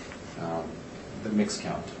 The mix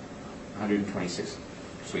count, 126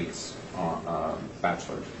 suites on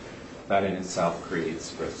bachelors. That in itself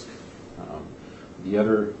creates risk. The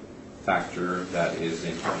other factor that is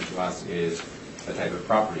important to us is the type of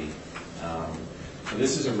property. So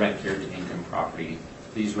this is a rent here to income property.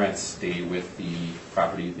 These rents stay with the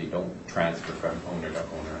property. They don't transfer from owner to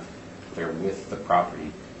owner. They're with the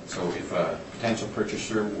property. So if a potential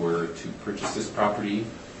purchaser were to purchase this property,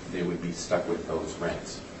 they would be stuck with those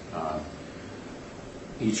rents.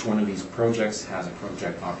 Each one of these projects has a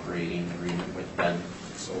project operating agreement with them.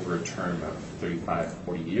 It's over a term of 35,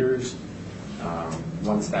 40 years.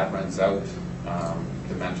 Once that runs out,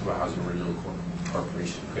 the Manitoba Housing Renewal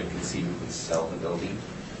Corporation could conceivably sell the building.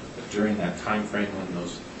 But during that time frame when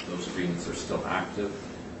those agreements are still active,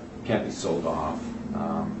 can't be sold off.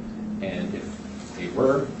 And if they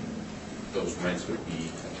were, those rents would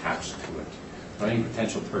be attached to it. So any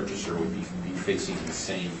potential purchaser would be facing the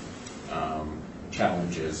same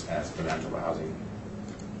challenges as the Manitoba Housing.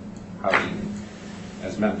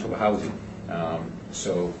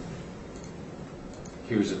 So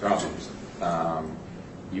here's the problems.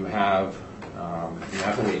 You have a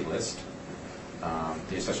wait list.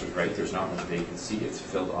 The assessor's right, there's not much vacancy. It's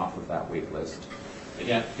filled off of that wait list. They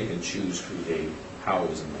can't pick and choose who they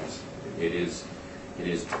house in this. It is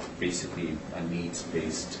basically a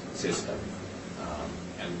needs-based system,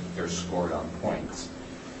 and they're scored on points.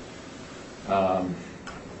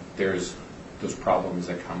 There's those problems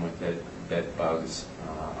that come with it, bed bugs,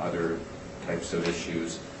 other types of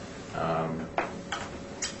issues.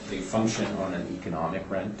 They function on an economic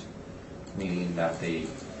rent, meaning that they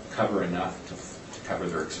cover enough to cover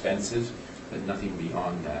their expenses, but nothing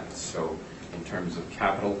beyond that. So in terms of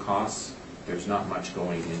capital costs, there's not much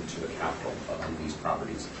going into the capital of these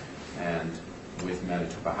properties. And with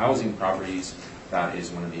Manitoba Housing properties, that is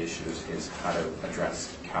one of the issues, is how to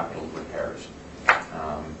address capital repairs.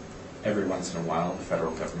 Every once in a while, the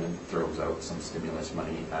federal government throws out some stimulus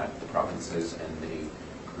money at the provinces, and they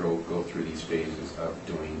go through these phases of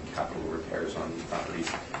doing capital repairs on these properties.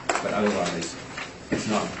 But otherwise, it's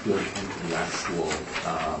not built into the actual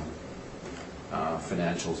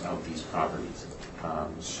financials of these properties.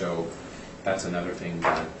 So that's another thing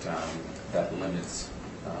that limits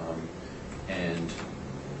and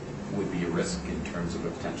would be a risk in terms of a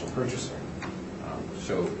potential purchaser.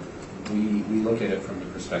 So we look at it from the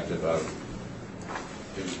perspective of,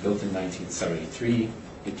 it was built in 1973,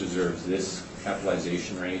 it deserves this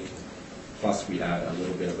capitalization rate, plus we add a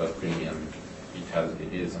little bit of a premium because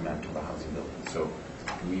it is a Manitoba Housing building. So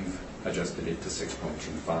we've adjusted it to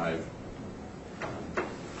 6.25.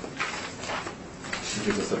 It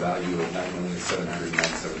gives us a value of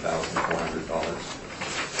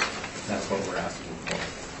 $9,797,400. That's what we're asking for.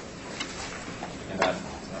 And that,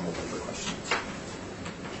 I'm open for questions.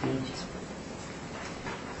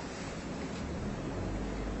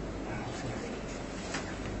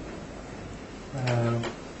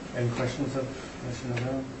 Any questions of Mr.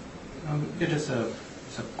 Novell? It is a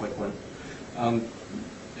quick one.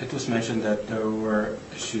 It was mentioned that there were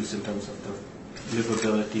issues in terms of the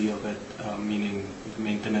livability of it, meaning the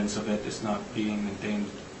maintenance of it is not being maintained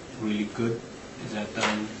really good. Is that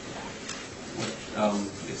what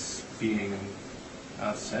is being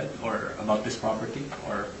said, or about this property,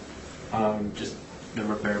 or just the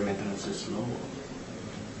repair maintenance is low?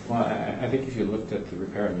 Well, I think if you looked at the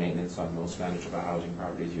repair and maintenance on most Manitoba Housing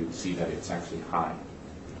properties, you'd see that it's actually high,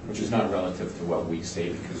 which is not relative to what we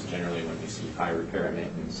say, because generally when we see high repair and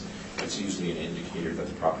maintenance, it's usually an indicator that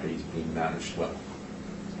the property is being managed well.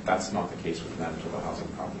 That's not the case with Manitoba housing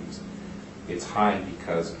properties. It's high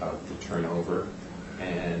because of the turnover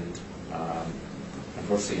and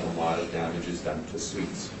unfortunately a lot of damage is done to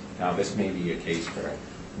suites. Now this may be a case where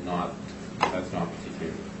that's not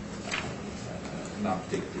particularly,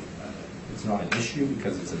 it's not an issue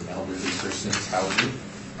because it's an elderly person's housing.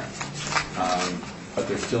 But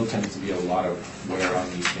there still tends to be a lot of wear on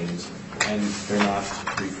these things, and they're not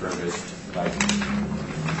refurbished like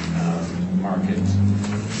market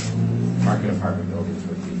apartment buildings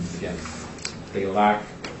would be. Again, they lack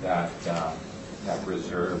that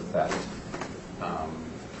reserve that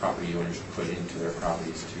property owners put into their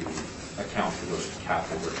properties to account for those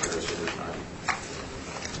capital repairs over time.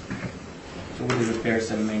 So would the repairs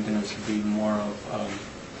and maintenance be more of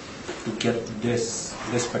to get this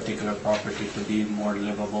particular property to be more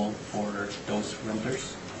livable for those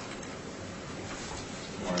renters?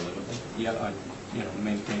 More livable? Yeah,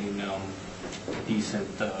 maintain decent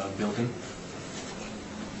building.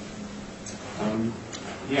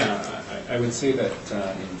 Yeah, I would say that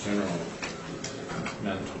in general,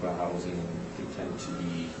 Manitoba housing, they tend to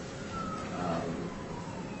be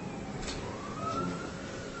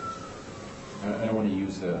I don't want to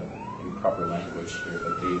use the improper language here,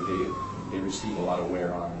 but they receive a lot of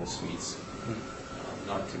wear on the suites.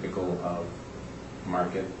 Not typical of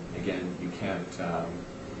market. Again, you can't,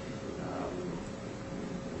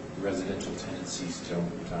 residential tenancies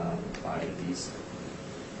don't apply to these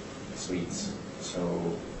suites,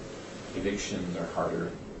 so evictions are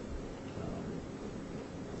harder.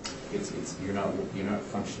 You're not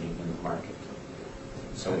functioning in the market.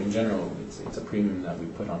 So in general, it's a premium that we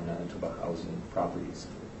put on Manitoba housing properties.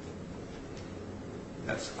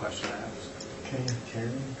 That's the question I have. Okay, Chair,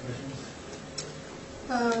 any questions?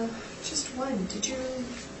 Just one.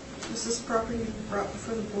 Was this property brought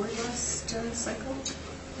before the board last cycle?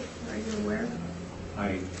 Are you aware?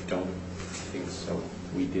 I don't think so.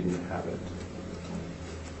 We didn't have it.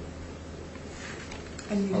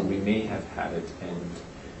 And Or we may have had it, and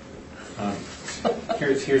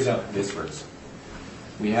here's how this works.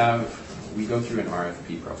 We go through an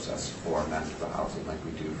RFP process for Manitoba housing, like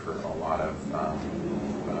we do for a lot of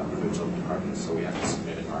provincial departments. So we have to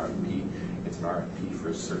submit an RFP. It's an RFP for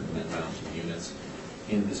a certain amount of units.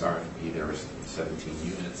 In this RFP, there were 17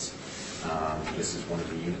 units. This is one of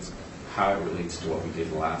the units. How it relates to what we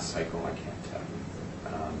did last cycle, I can't tell you.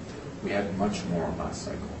 We had much more last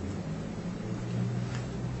cycle.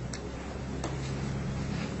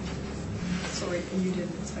 So wait, and you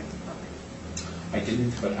didn't inspect the property? I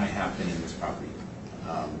didn't, but I have been in this property.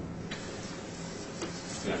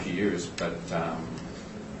 It's been a few years, but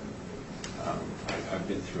I've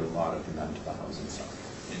been through a lot of the Manitoba housing stuff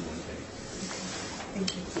in Winnipeg.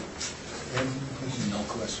 Thank you. No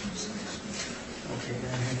questions. Okay, I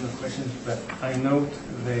have no questions, but I note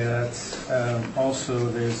that also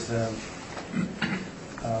there's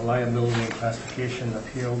liability and classification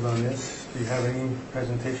appealed on this. Do you have any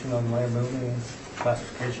presentation on liability and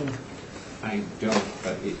classification? I don't,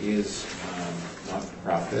 but it is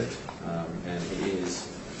not-for-profit, and it is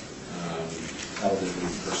elderly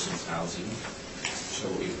person's housing, so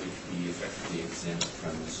it would be effectively exempt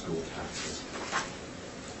from the school taxes.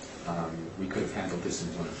 We could have handled this in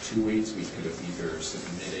one of two ways. We could have either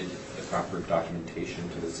submitted the proper documentation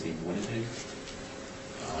to the city of Winnipeg,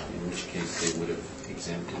 in which case they would have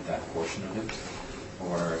exempted that portion of it,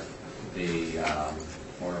 or we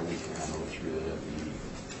can handle it through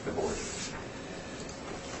the board.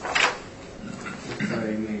 If I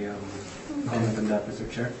may comment on that, Mr.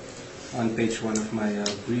 Chair. On page 1 of my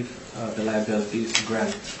brief, the liability is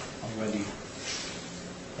grant already.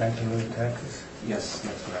 Grant in lieu of taxes? Yes,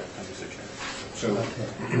 that's correct, Mr. Chair. So,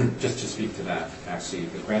 Okay. just to speak to that, actually,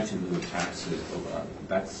 the grant in lieu of taxes,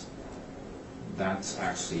 that's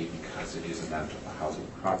actually because it is a Manitoba housing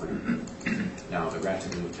property. Now, the grant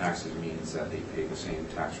in lieu of taxes means that they pay the same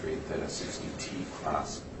tax rate that a 60T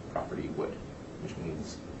class property would, which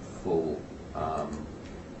means full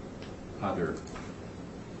other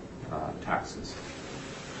taxes.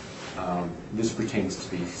 This pertains to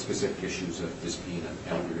the specific issues of this being an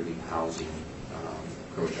elderly housing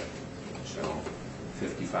project. So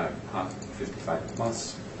 55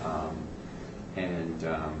 plus, and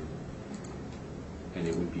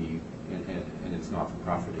it would be, and it's not for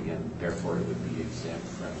profit again, therefore it would be exempt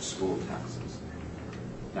from school taxes.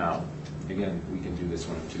 Now, again, we can do this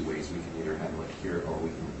one of two ways. We can either handle it here, or we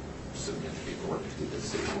can submit paperwork to the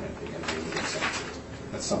city of Winnipeg and they would exempt it.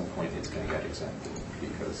 At some point, it's going to get exempted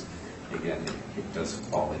because, again, it does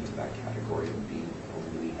fall into that category of being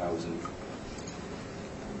elderly housing.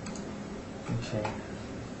 Okay.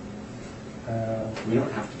 We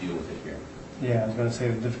don't have to deal with it here. Yeah, I was going to say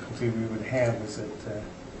the difficulty we would have is that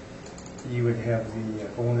you would have the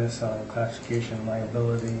onus on classification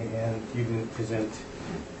liability, and you didn't present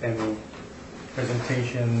any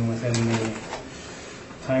presentation within the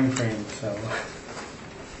time frame, so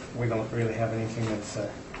we don't really have anything that's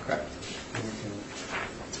Correct.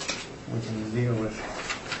 we can deal with.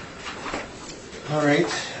 All right.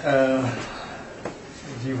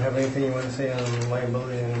 Do you have anything you want to say on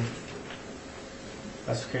liability and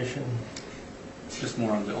classification? It's just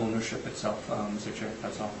more on the ownership itself, Mr. Chair,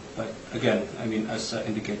 that's all. But again, I mean, as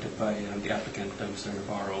indicated by the applicant, Mr.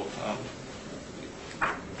 Navarro,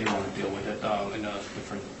 they want to deal with it in a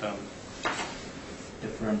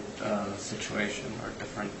different situation or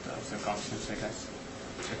different circumstance, I guess,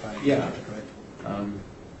 if I got it right.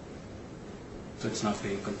 So it's not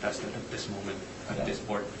being contested at this moment, at this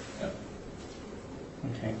board.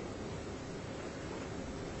 Okay.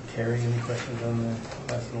 Carrie, any questions on the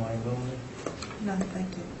class and liability? None, thank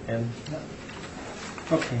you. Ed? No.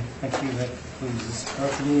 Okay, thank you. That concludes this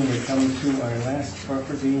property. We come to our last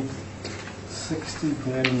property, 60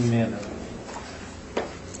 Glen Meadow.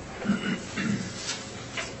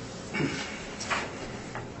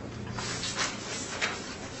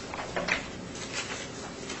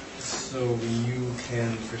 So you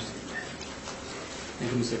can proceed.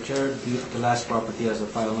 Thank you, Mr. Chair. The last property has a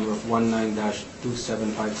file number of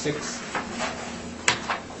 19-2756.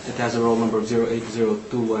 It has a roll number of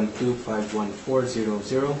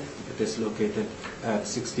 08021251400. It is located at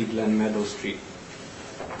 60 Glen Meadow Street.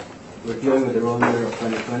 We're dealing with the roll number of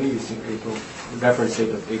 2020 using reference date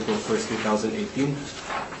of April 1st, 2018.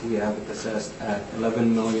 We have it assessed at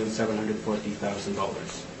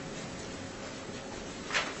 $11,740,000.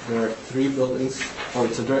 There are 3 buildings. Oh,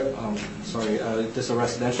 it's a it is a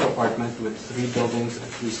residential apartment with 3 buildings and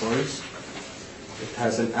 3 stories. It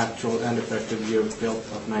has an actual and effective year built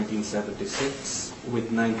of 1976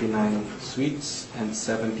 with 99 suites and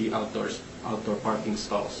 70 outdoor parking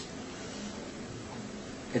stalls.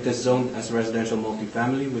 It is zoned as residential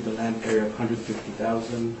multifamily with a land area of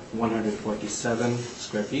 150,147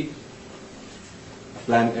 square feet, a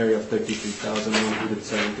planned area of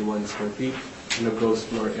 33,171 square feet, and a gross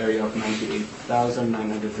floor area of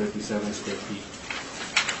 98,937 square feet.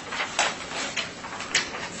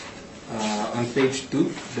 On page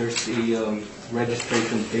 2, there's a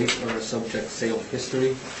registration date or a subject sale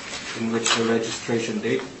history, in which the registration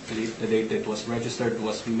date, the date it was registered,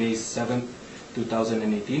 was May 7th,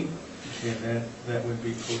 2018. Yeah, that would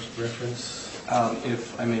be post-reference.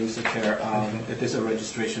 If I may, Mr. Chair, it is a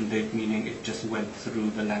registration date, meaning it just went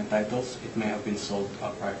through the land titles. It may have been sold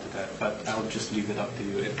prior to that, but I'll just leave it up to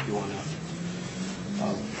you if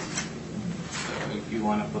you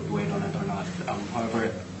wanna put weight on it or not.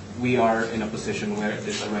 However, we are in a position where it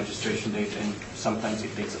is a registration date, and sometimes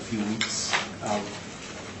it takes a few weeks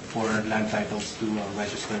for land titles to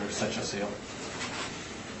register such a sale.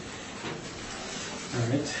 All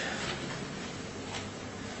right.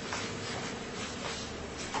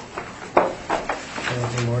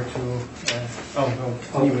 Anything more to,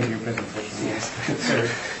 continue with your presentation. Yes. Sorry.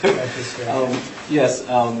 Yes,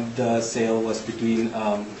 the sale was between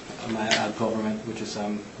my government, which is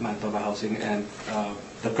Manitoba Housing, and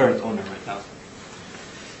the current owner right now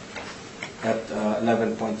at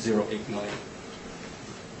 11.08 million.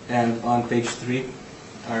 And on page 3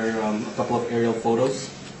 are a couple of aerial photos,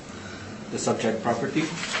 the subject property.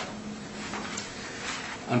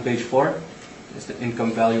 On page 4 is the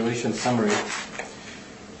income valuation summary.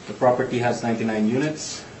 The property has 99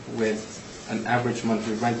 units with an average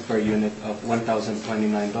monthly rent per unit of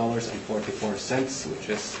 $1,029.44, which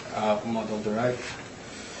is model derived.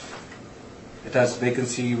 It has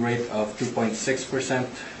vacancy rate of 2.6%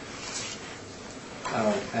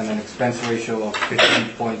 and an expense ratio of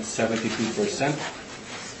 50.72%,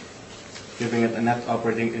 giving it a net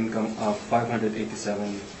operating income of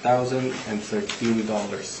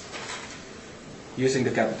 $587,013. Using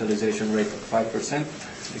the capitalization rate of 5%,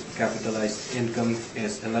 the capitalized income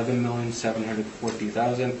is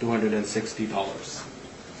 $11,740,260.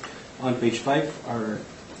 On page 5 are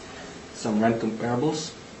some rent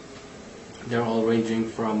comparables. They're all ranging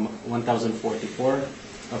from $1,044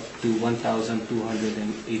 up to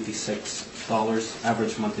 $1,286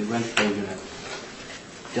 average monthly rent per unit.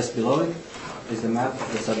 Just below it is the map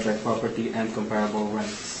of the subject property and comparable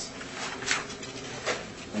rents.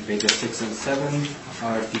 On pages 6 and 7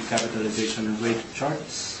 are the capitalization rate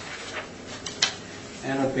charts.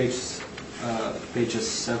 And on pages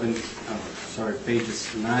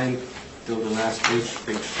 9 till the last page,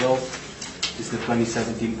 page 12, is the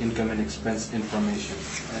 2017 income and expense information.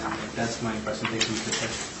 And that's my presentation, Mr. Chair.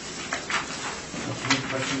 Any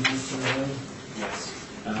questions, Mr. Mayor? Yes.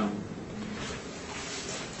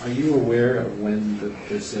 Are you aware of when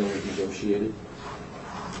the sale was negotiated?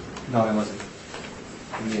 No, I wasn't.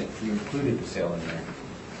 And yet you included the sale in there.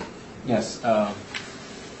 Yes,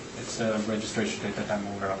 it's a registration date that I'm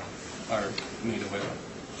aware of, or made aware of.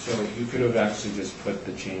 So you could have actually just put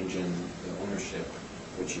the change in the ownership,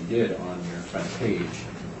 which you did on your front page,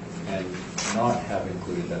 and not have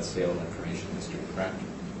included that sale information history, correct?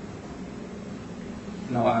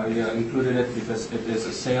 No, I included it because it is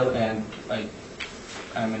a sale, and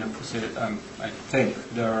I'm in a position. I think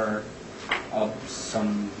there are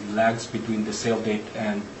some lags between the sale date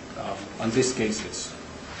and, on this case, it's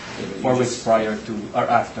Okay, but you 4 weeks just- prior to or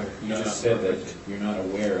after. You just said that you're not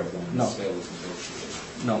aware of when the No. sale was negotiated.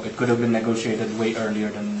 No, it could have been negotiated way earlier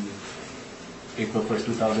than April 1st,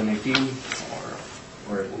 2018,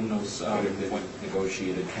 or who knows Could have been when.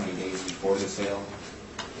 negotiated 20 days before the sale.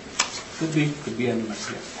 Could be any months,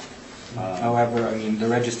 yeah. However, I mean, the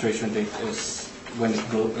registration date is when it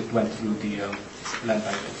went through the land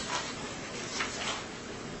titles.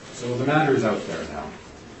 So the matter is out there now.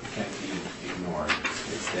 It can't be ignored.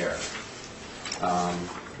 It's there.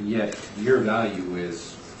 Yet your value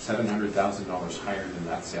is $700,000 higher than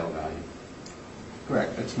that sale value.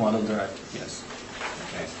 Correct, it's model direct, yes.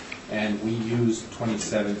 Okay. And we use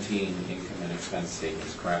 2017 income and expense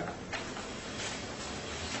statements, correct?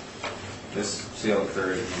 This sale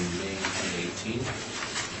occurred in May 2018.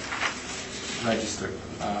 Registered.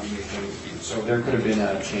 So there could have been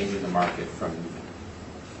a change in the market from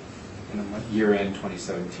In a month. year-end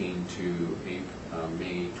 2017 to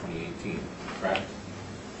May 2018, correct?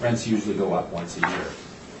 Rents usually go up once a year.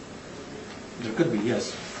 There could be,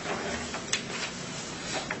 yes.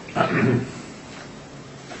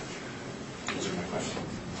 Those are my questions.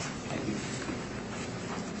 Thank you.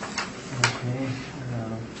 Okay.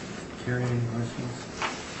 Carrie, any questions?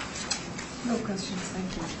 No questions, thank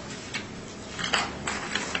you.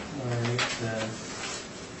 All right.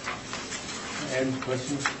 Ed,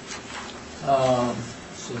 questions?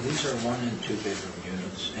 So these are 1 and 2 bedroom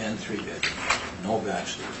units and 3 bedroom, no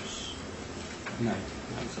bachelors. No,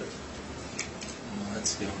 sir. Well,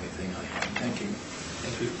 that's the only thing I have. Thank you.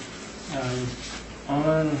 Thank you.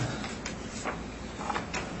 On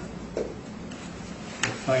the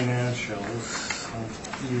financials,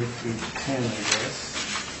 year through 10, I guess.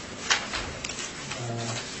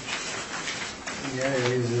 Yeah,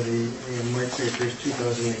 it is the March 31st,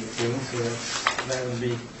 2018, so that would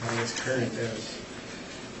be, I guess, current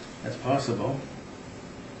as possible.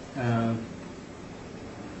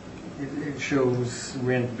 It shows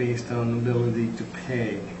rent based on ability to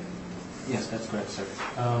pay. Yes, that's correct, sir.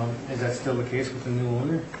 Is that still the case with the new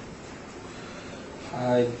owner?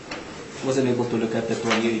 I wasn't able to look at the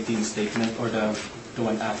 2018 statement or the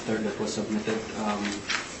one after that was submitted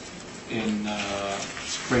in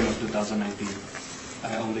spring of 2019.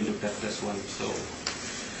 I only looked at this one, so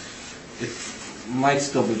it might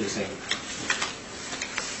still be the same.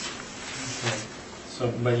 Okay. So,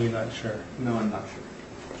 but you're not sure? No, I'm not sure.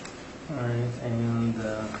 All right, and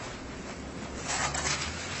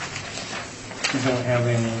you don't have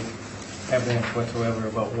any evidence whatsoever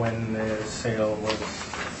about when the sale was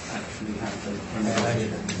Actually happened.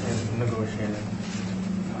 negotiated?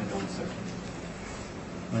 No, I don't, sir.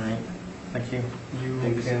 All right, thank you.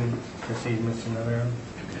 Thank you, sir. Can proceed, Mr. Miller.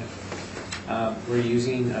 We're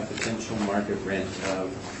using a potential market rent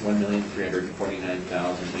of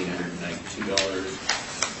 $1,349,892.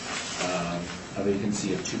 A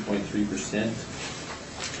vacancy of 2.3%.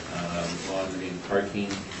 Laundry and parking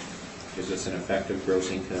gives us an effective gross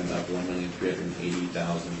income of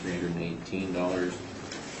 $1,380,318.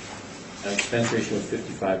 An expense ratio of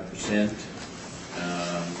 55%.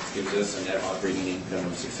 Gives us a net operating income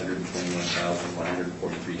of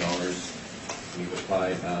 $621,143. We've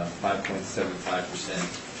applied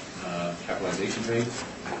 5.75% capitalization rate,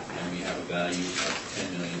 and we have a value of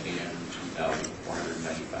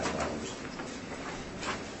 $10,802,495.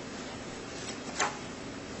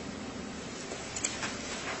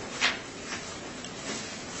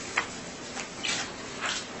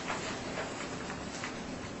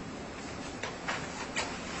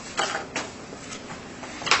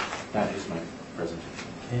 That is my presentation.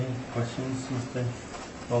 Okay, questions, Mr.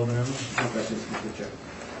 Boardroom? No questions, Mr. Chair.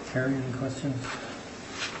 Terry, any questions?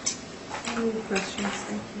 No questions,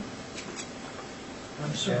 thank you.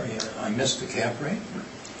 I'm sorry, I missed the cap rate.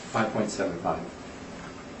 5.75.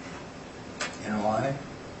 NOI?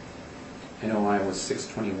 NOI was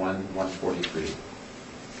 621,143.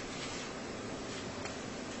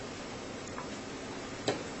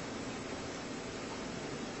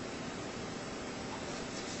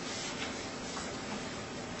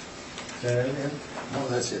 that it? No,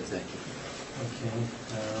 that's it, thank you. Okay.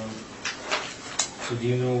 So do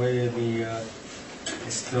you know whether the,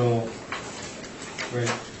 it's still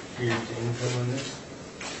right here to income on this?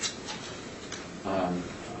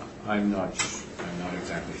 I'm not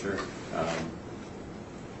exactly sure.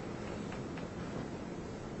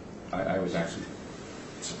 I was actually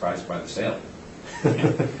surprised by the sale.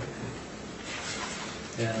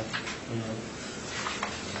 Yeah.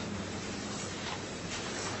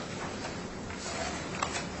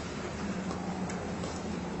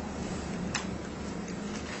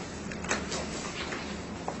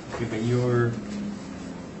 Okay, but your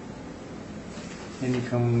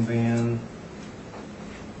income van,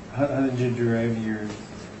 how did you derive your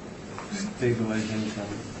stabilized income?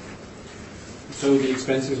 So the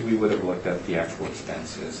expenses, we would have looked at the actual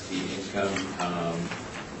expenses. The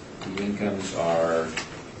incomes are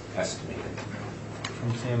estimated.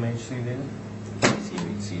 From CMHC data?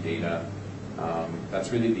 CMHC data.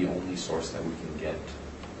 That's really the only source that we can get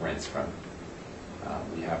rents from.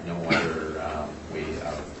 We have no other way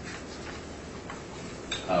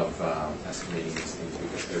of estimating these things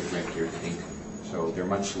because they're direct year to income. So they're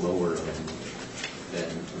much lower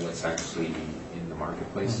than what's actually in the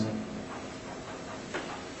marketplace. Mm-hmm.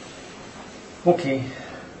 Okay,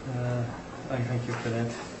 I thank you for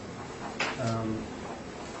that.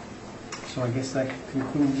 So I guess that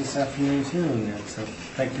concludes this afternoon's hearing then. So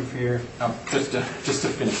thank you for your. Just to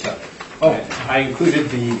finish up. Oh. I included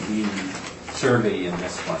the survey in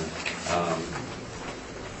this one.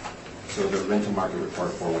 So the rental market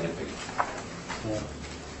report for Winnipeg. Yeah.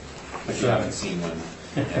 But you haven't seen one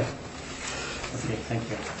yet. Okay, thank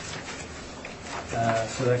you.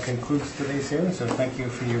 So that concludes today's hearing. So thank you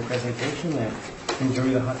for your presentation and enjoy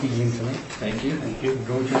the hockey game tonight. Thank you.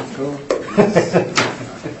 Go Jets, go.